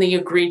 in the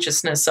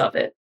egregiousness of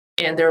it.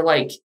 And they're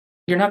like,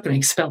 you're not going to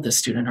expel this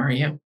student, are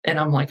you? And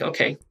I'm like,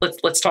 okay,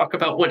 let's talk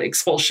about what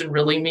expulsion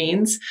really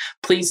means.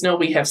 Please know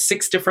we have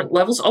 6 different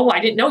levels. Oh, I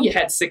didn't know you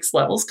had 6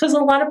 levels, because a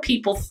lot of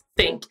people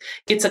think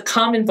it's a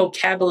common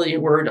vocabulary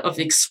word of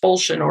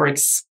expulsion or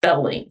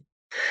expelling.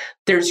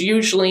 There's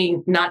usually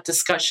not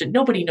discussion.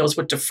 Nobody knows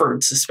what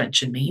deferred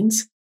suspension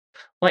means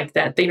like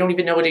that. They don't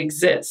even know it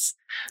exists.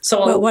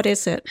 So well, what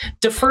is it?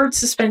 Deferred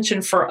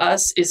suspension for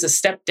us is a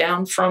step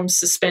down from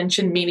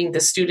suspension, meaning the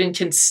student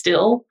can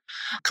still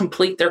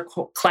complete their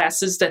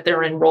classes that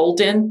they're enrolled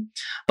in.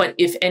 But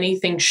if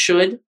anything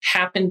should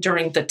happen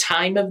during the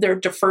time of their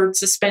deferred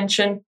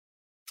suspension,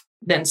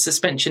 then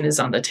suspension is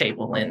on the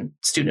table and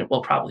student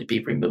will probably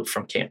be removed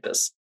from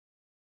campus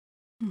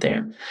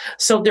there.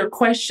 So their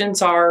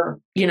questions are,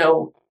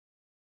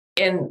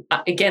 and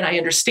again, I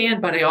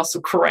understand, but I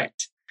also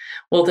correct.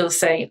 Well, they'll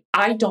say,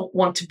 I don't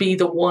want to be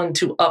the one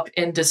to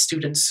upend a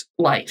student's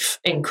life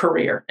and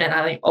career. And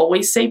I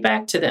always say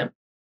back to them,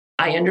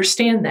 I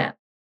understand that.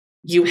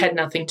 You had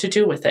nothing to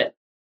do with it.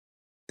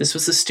 This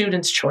was the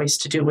student's choice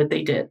to do what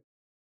they did.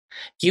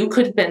 You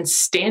could have been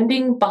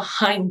standing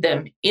behind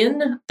them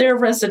in their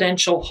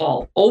residential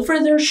hall over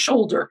their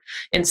shoulder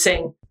and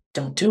saying,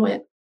 don't do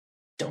it.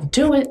 Don't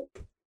do it.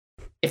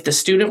 If the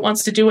student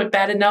wants to do it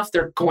bad enough,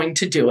 they're going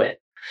to do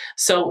it.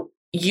 So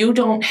you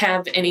don't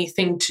have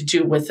anything to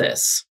do with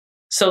this.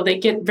 So they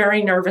get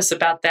very nervous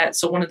about that.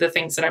 So one of the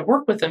things that I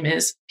work with them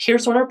is,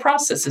 here's what our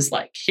process is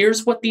like.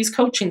 Here's what these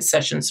coaching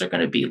sessions are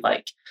going to be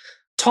like.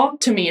 Talk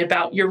to me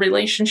about your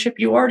relationship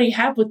you already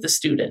have with the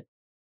student.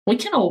 We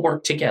can all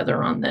work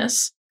together on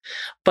this.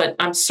 But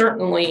I'm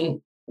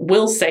certainly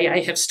will say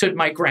I have stood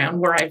my ground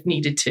where I've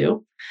needed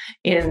to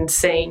in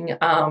saying,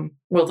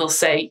 they'll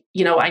say,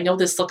 I know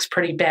this looks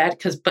pretty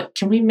bad, but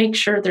can we make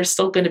sure they're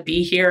still going to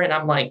be here? And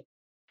I'm like,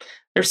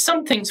 there's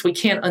some things we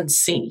can't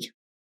unsee.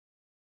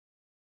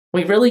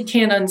 We really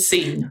can't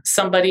unsee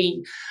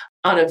somebody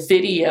on a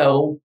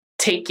video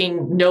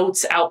taking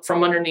notes out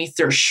from underneath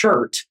their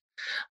shirt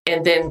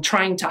and then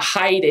trying to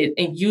hide it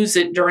and use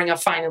it during a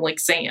final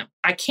exam.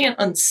 I can't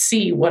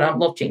unsee what I'm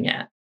looking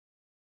at.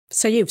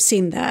 So you've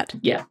seen that?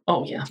 Yeah.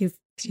 Oh, yeah.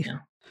 Yeah.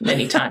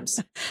 Many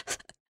times.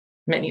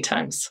 Many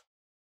times.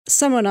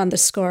 Someone on the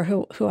score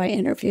who I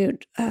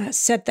interviewed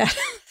said that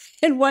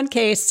in one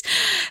case,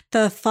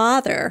 the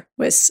father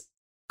was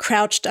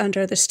crouched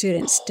under the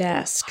student's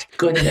desk.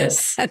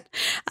 Goodness. And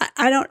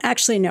I don't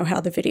actually know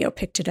how the video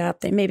picked it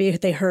up. Maybe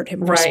they heard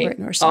him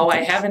whispering or something. Oh,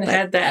 I haven't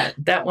had that.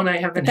 That one I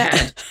haven't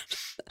had.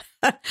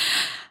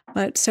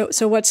 But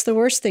so what's the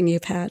worst thing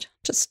you've had,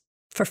 just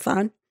for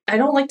fun? I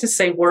don't like to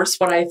say worst.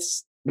 What I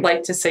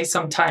like to say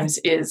sometimes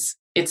is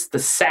it's the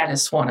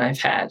saddest one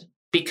I've had,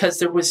 because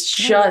there was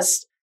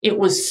it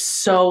was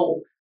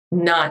so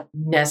not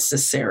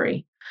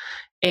necessary.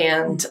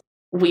 And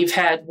we've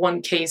had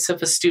one case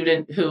of a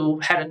student who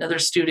had another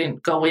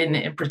student go in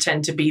and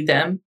pretend to be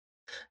them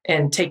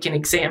and take an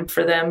exam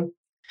for them.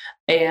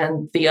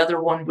 And the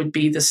other one would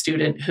be the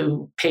student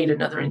who paid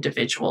another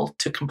individual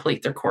to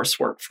complete their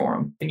coursework for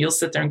them. And you'll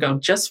sit there and go,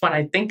 just when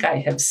I think I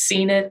have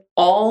seen it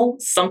all,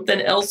 something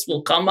else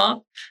will come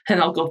up. And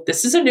I'll go,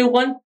 this is a new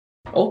one.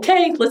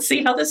 Okay, let's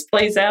see how this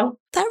plays out.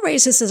 That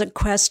raises a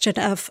question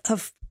of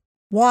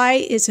why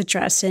is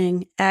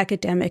addressing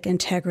academic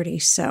integrity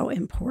so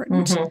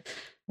important?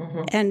 Mm-hmm.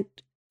 Mm-hmm. And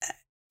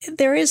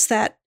there is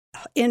that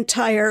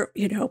entire,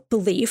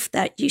 belief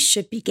that you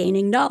should be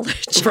gaining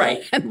knowledge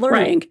and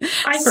learning. Right.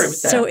 I agree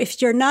with that. So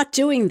if you're not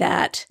doing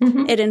that,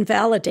 it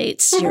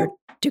invalidates your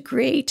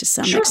degree to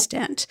some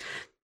extent.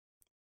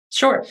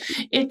 Sure,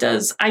 it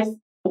does.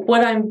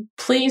 What I'm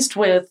pleased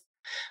with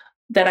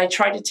that I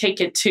try to take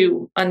it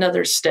to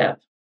another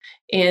step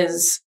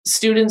is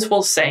students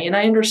will say, and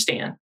I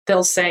understand,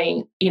 they'll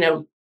say,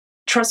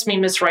 trust me,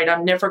 Miss Wright,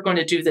 I'm never going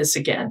to do this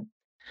again.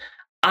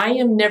 I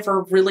am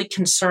never really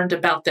concerned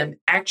about them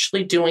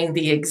actually doing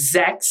the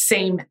exact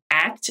same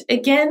act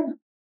again.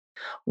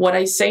 What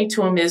I say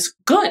to them is,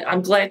 good,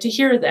 I'm glad to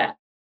hear that.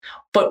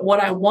 But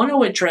what I want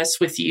to address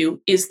with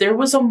you is there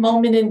was a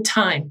moment in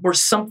time where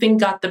something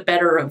got the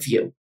better of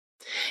you.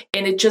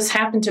 And it just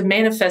happened to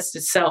manifest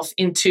itself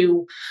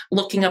into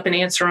looking up an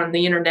answer on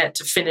the internet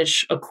to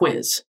finish a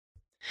quiz.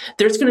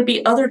 There's going to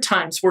be other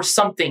times where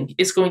something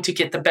is going to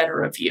get the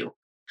better of you,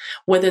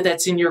 whether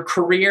that's in your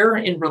career,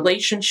 in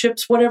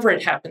relationships, whatever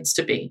it happens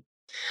to be.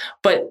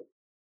 But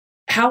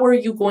how are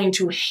you going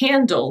to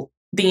handle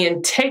the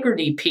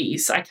integrity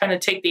piece? I kind of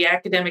take the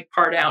academic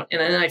part out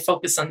and then I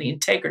focus on the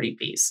integrity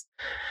piece.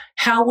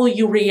 How will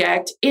you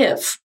react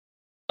if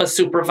a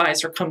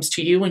supervisor comes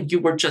to you and you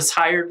were just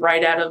hired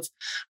right out of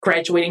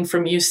graduating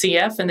from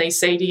UCF and they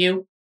say to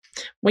you,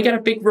 we got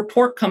a big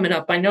report coming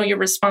up. I know you're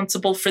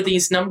responsible for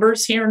these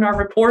numbers here in our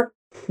report.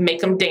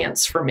 Make them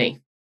dance for me.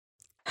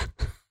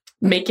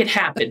 Make it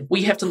happen.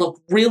 We have to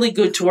look really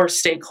good to our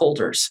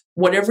stakeholders.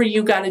 Whatever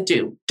you got to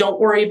do, don't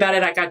worry about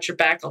it. I got your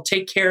back. I'll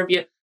take care of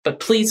you. But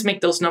please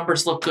make those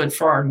numbers look good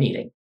for our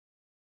meeting.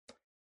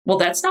 Well,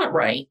 that's not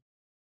right.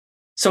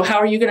 So how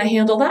are you going to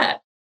handle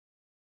that?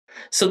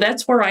 So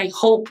that's where I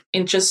hope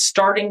in just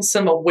starting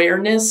some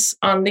awareness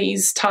on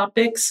these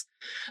topics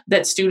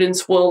that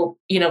students will,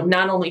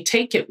 not only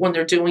take it when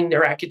they're doing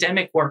their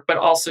academic work, but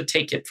also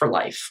take it for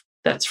life.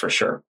 That's for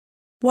sure.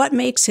 What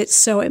makes it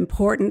so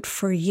important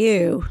for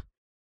you,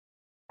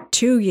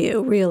 to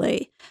you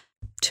really,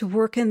 to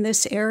work in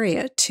this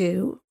area?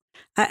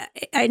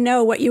 I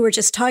know what you were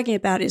just talking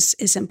about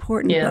is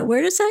important, but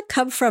where does that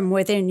come from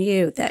within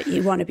you that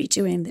you want to be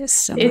doing this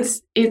so much?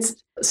 It's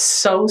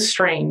so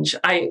strange.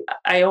 I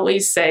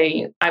always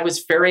say I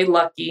was very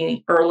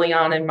lucky early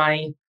on in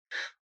my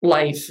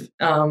life,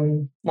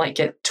 like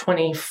at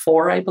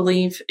 24, I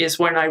believe, is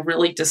when I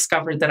really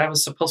discovered that I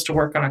was supposed to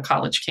work on a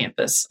college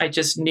campus. I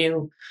just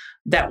knew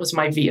that was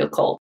my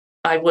vehicle.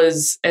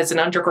 As an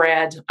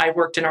undergrad, I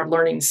worked in our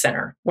learning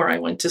center where I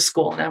went to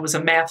school, and I was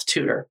a math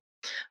tutor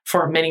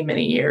for many,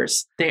 many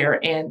years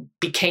there and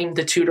became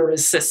the tutor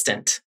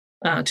assistant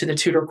to the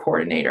tutor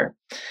coordinator.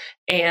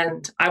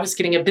 And I was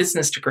getting a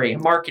business degree, a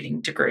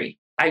marketing degree.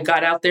 I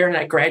got out there and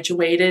I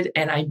graduated,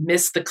 and I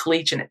missed the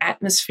collegiate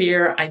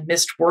atmosphere. I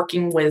missed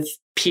working with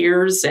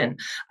peers, and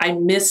I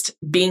missed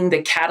being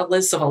the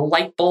catalyst of a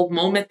light bulb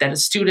moment that a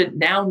student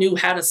now knew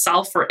how to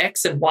solve for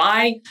X and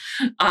Y.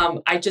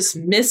 I just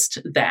missed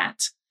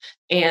that.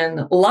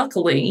 And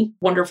luckily,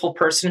 wonderful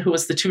person who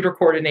was the tutor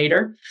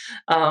coordinator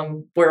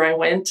where I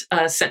went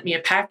sent me a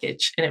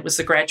package, and it was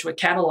the graduate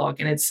catalog,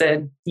 and it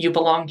said, "You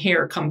belong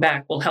here, come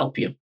back, we'll help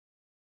you."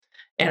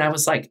 And I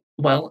was like,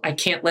 well, I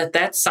can't let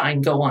that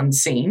sign go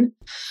unseen.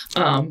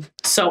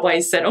 So I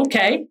said,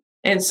 okay.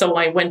 And so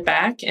I went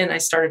back and I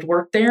started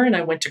work there, and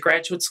I went to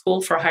graduate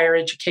school for higher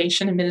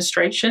education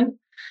administration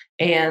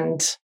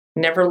and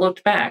never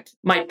looked back.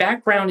 My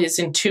background is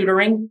in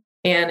tutoring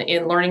and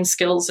in learning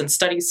skills and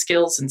study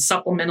skills and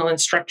supplemental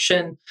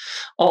instruction.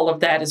 All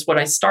of that is what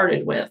I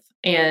started with.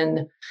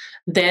 And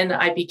then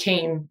I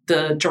became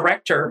the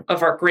director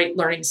of our great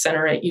learning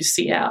center at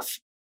UCF.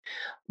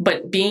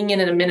 But being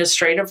in an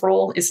administrative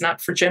role is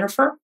not for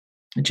Jennifer.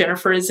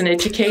 Jennifer is an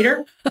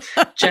educator.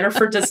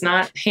 Jennifer does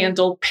not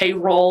handle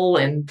payroll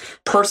and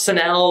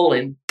personnel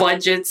and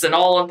budgets and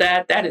all of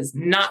that. That is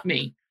not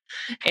me.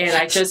 And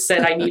I just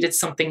said I needed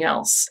something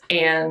else.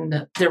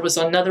 And there was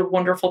another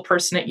wonderful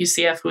person at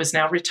UCF who is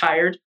now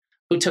retired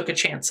who took a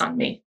chance on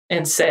me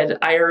and said,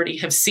 I already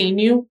have seen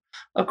you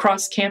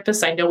across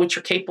campus. I know what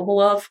you're capable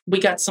of.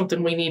 We got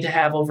something we need to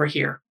have over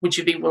here. Would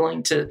you be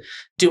willing to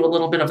do a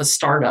little bit of a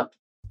startup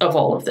of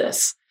all of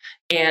this?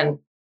 And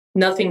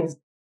nothing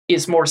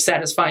is more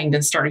satisfying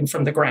than starting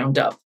from the ground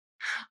up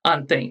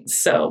on things.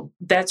 So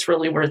that's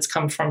really where it's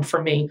come from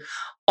for me.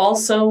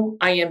 Also,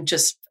 I am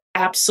just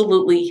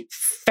absolutely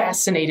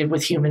fascinated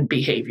with human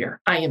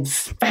behavior. I am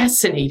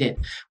fascinated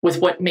with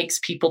what makes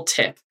people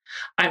tick.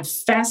 I'm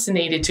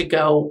fascinated to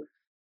go,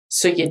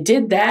 so you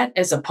did that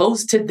as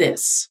opposed to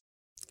this.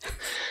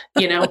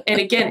 And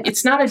again,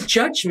 it's not a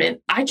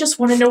judgment. I just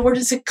want to know, where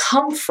does it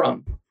come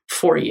from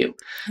for you?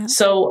 Yeah.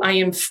 So I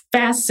am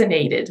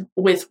fascinated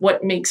with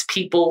what makes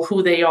people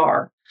who they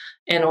are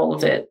and all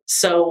of it.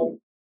 So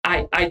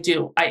I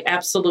do. I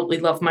absolutely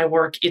love my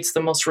work. It's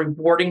the most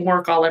rewarding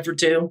work I'll ever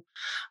do.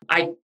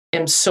 I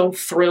am so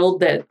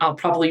thrilled that I'll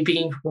probably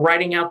be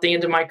writing out the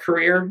end of my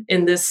career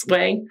in this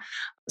way.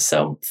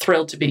 So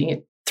thrilled to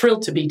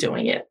be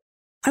doing it.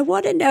 I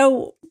want to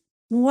know,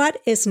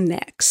 what is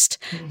next?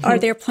 Mm-hmm. Are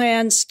there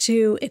plans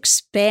to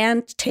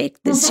expand,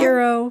 take the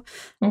zero,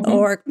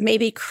 or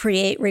maybe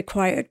create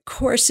required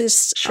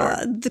courses, sure.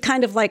 The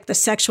kind of like the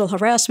sexual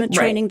harassment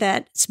training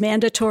that's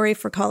mandatory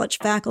for college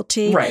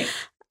faculty? Right.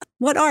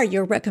 What are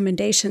your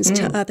recommendations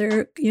to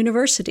other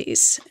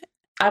universities?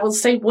 I will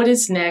say what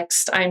is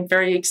next. I'm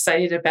very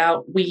excited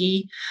about.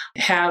 We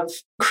have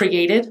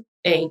created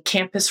a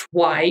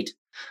campus-wide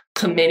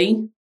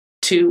committee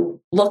to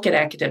look at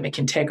academic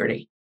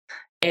integrity.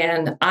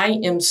 And I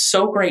am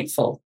so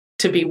grateful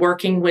to be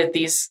working with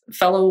these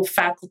fellow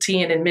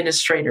faculty and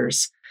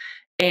administrators,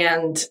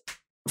 and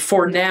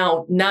for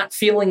now not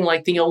feeling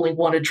like the only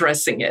one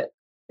addressing it.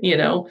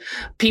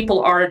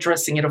 People are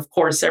addressing it, of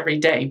course, every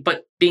day,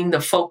 but being the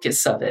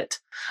focus of it.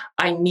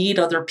 I need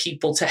other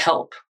people to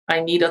help. I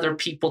need other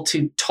people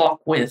to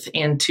talk with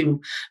and to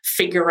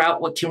figure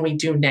out what can we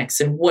do next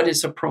and what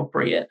is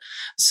appropriate.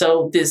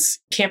 So this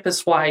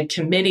campus-wide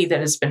committee that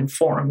has been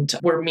formed,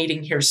 we're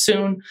meeting here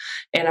soon,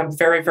 and I'm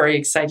very, very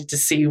excited to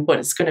see what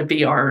is going to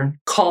be our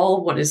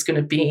call, what is going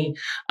to be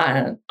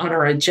on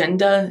our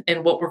agenda,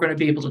 and what we're going to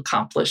be able to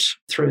accomplish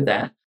through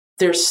that.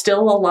 There's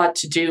still a lot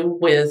to do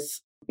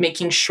with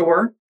making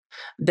sure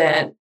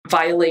that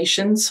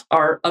violations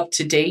are up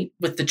to date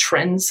with the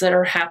trends that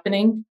are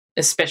happening,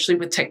 especially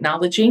with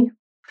technology,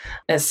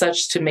 as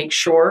such, to make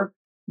sure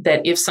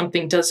that if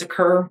something does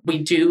occur, we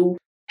do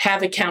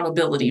have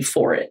accountability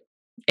for it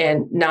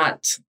and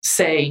not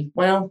say,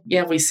 well,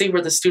 yeah, we see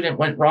where the student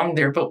went wrong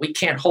there, but we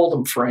can't hold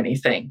them for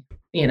anything,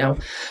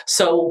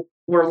 So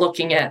we're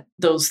looking at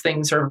those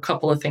things, or a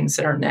couple of things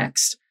that are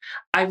next.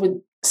 I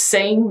would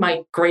say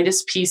my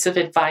greatest piece of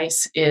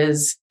advice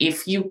is,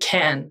 if you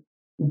can,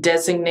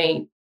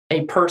 designate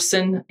a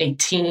person, a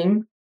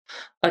team,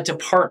 a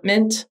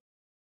department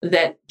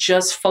that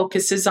just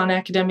focuses on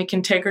academic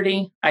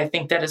integrity. I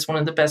think that is one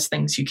of the best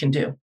things you can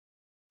do.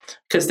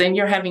 Because then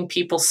you're having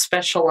people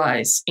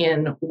specialize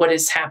in what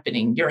is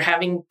happening. You're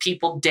having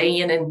people day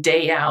in and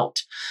day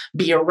out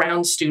be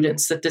around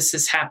students that this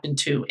has happened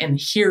to and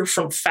hear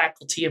from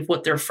faculty of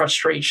what their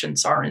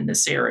frustrations are in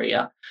this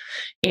area.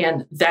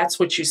 And that's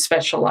what you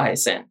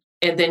specialize in.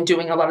 And then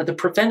doing a lot of the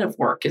preventive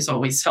work is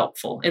always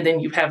helpful. And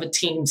then you have a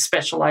team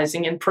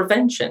specializing in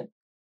prevention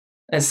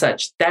as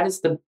such. That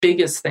is the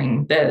biggest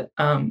thing that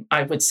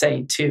I would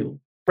say to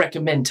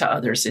recommend to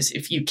others, is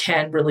if you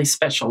can really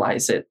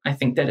specialize it. I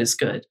think that is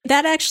good.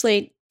 That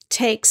actually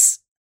takes,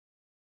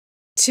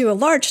 to a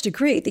large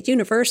degree, the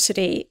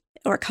university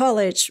or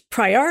college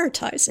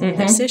prioritizing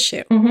this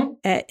issue.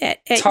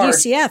 At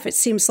UCF, it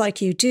seems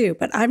like you do,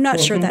 but I'm not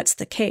sure that's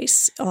the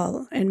case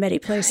in many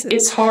places.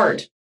 It's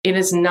hard. It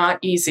is not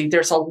easy.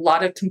 There's a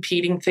lot of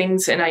competing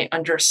things, and I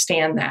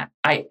understand that.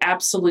 I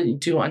absolutely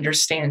do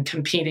understand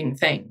competing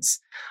things,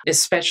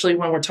 especially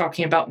when we're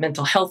talking about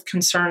mental health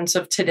concerns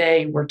of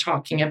today. We're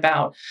talking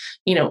about,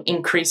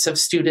 increase of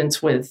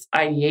students with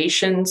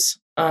ideations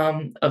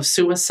of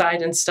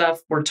suicide and stuff.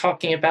 We're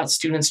talking about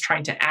students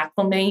trying to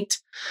acclimate.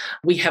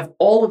 We have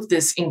all of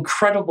this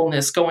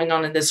incredibleness going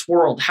on in this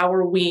world. How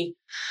are we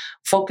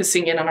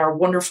focusing in on our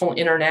wonderful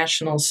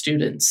international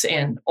students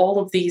and all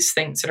of these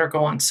things that are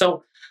going on?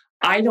 So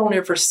I don't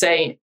ever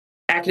say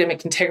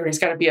academic integrity has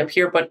got to be up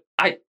here, but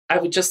I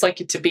would just like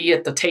it to be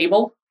at the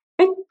table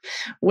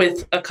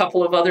with a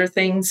couple of other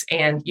things,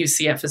 and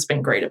UCF has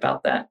been great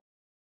about that.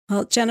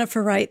 Well,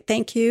 Jennifer Wright,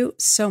 thank you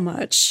so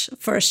much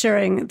for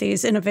sharing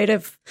these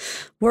innovative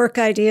work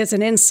ideas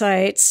and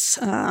insights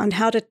on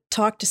how to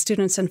talk to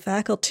students and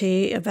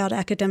faculty about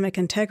academic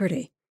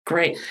integrity.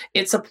 Great.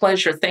 It's a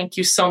pleasure. Thank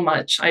you so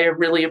much. I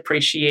really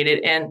appreciate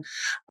it. And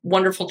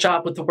wonderful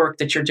job with the work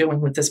that you're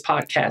doing with this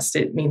podcast.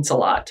 It means a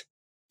lot.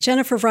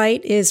 Jennifer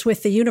Wright is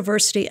with the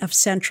University of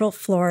Central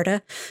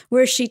Florida,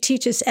 where she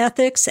teaches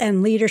ethics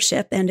and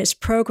leadership and is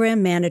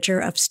program manager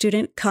of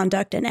student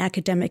conduct and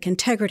academic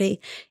integrity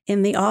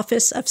in the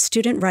Office of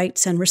Student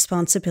Rights and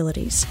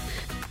Responsibilities.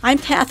 I'm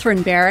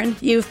Catherine Barron.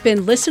 You've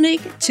been listening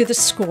to The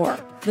Score.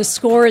 The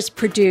Score is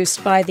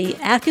produced by the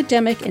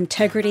Academic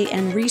Integrity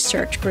and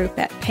Research Group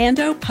at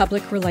Pando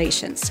Public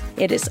Relations.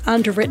 It is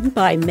underwritten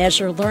by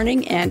Measure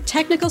Learning, and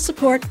technical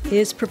support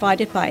is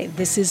provided by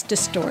This Is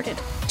Distorted.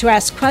 To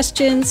ask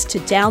questions, to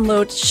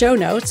download show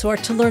notes, or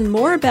to learn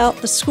more about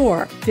The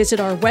Score, visit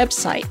our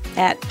website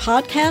at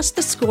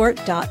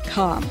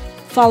podcastthescore.com.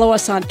 Follow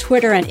us on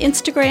Twitter and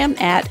Instagram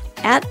at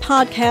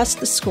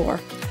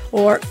podcastthescore,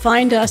 or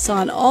find us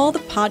on all the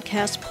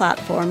podcast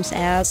platforms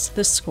as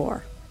The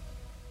Score.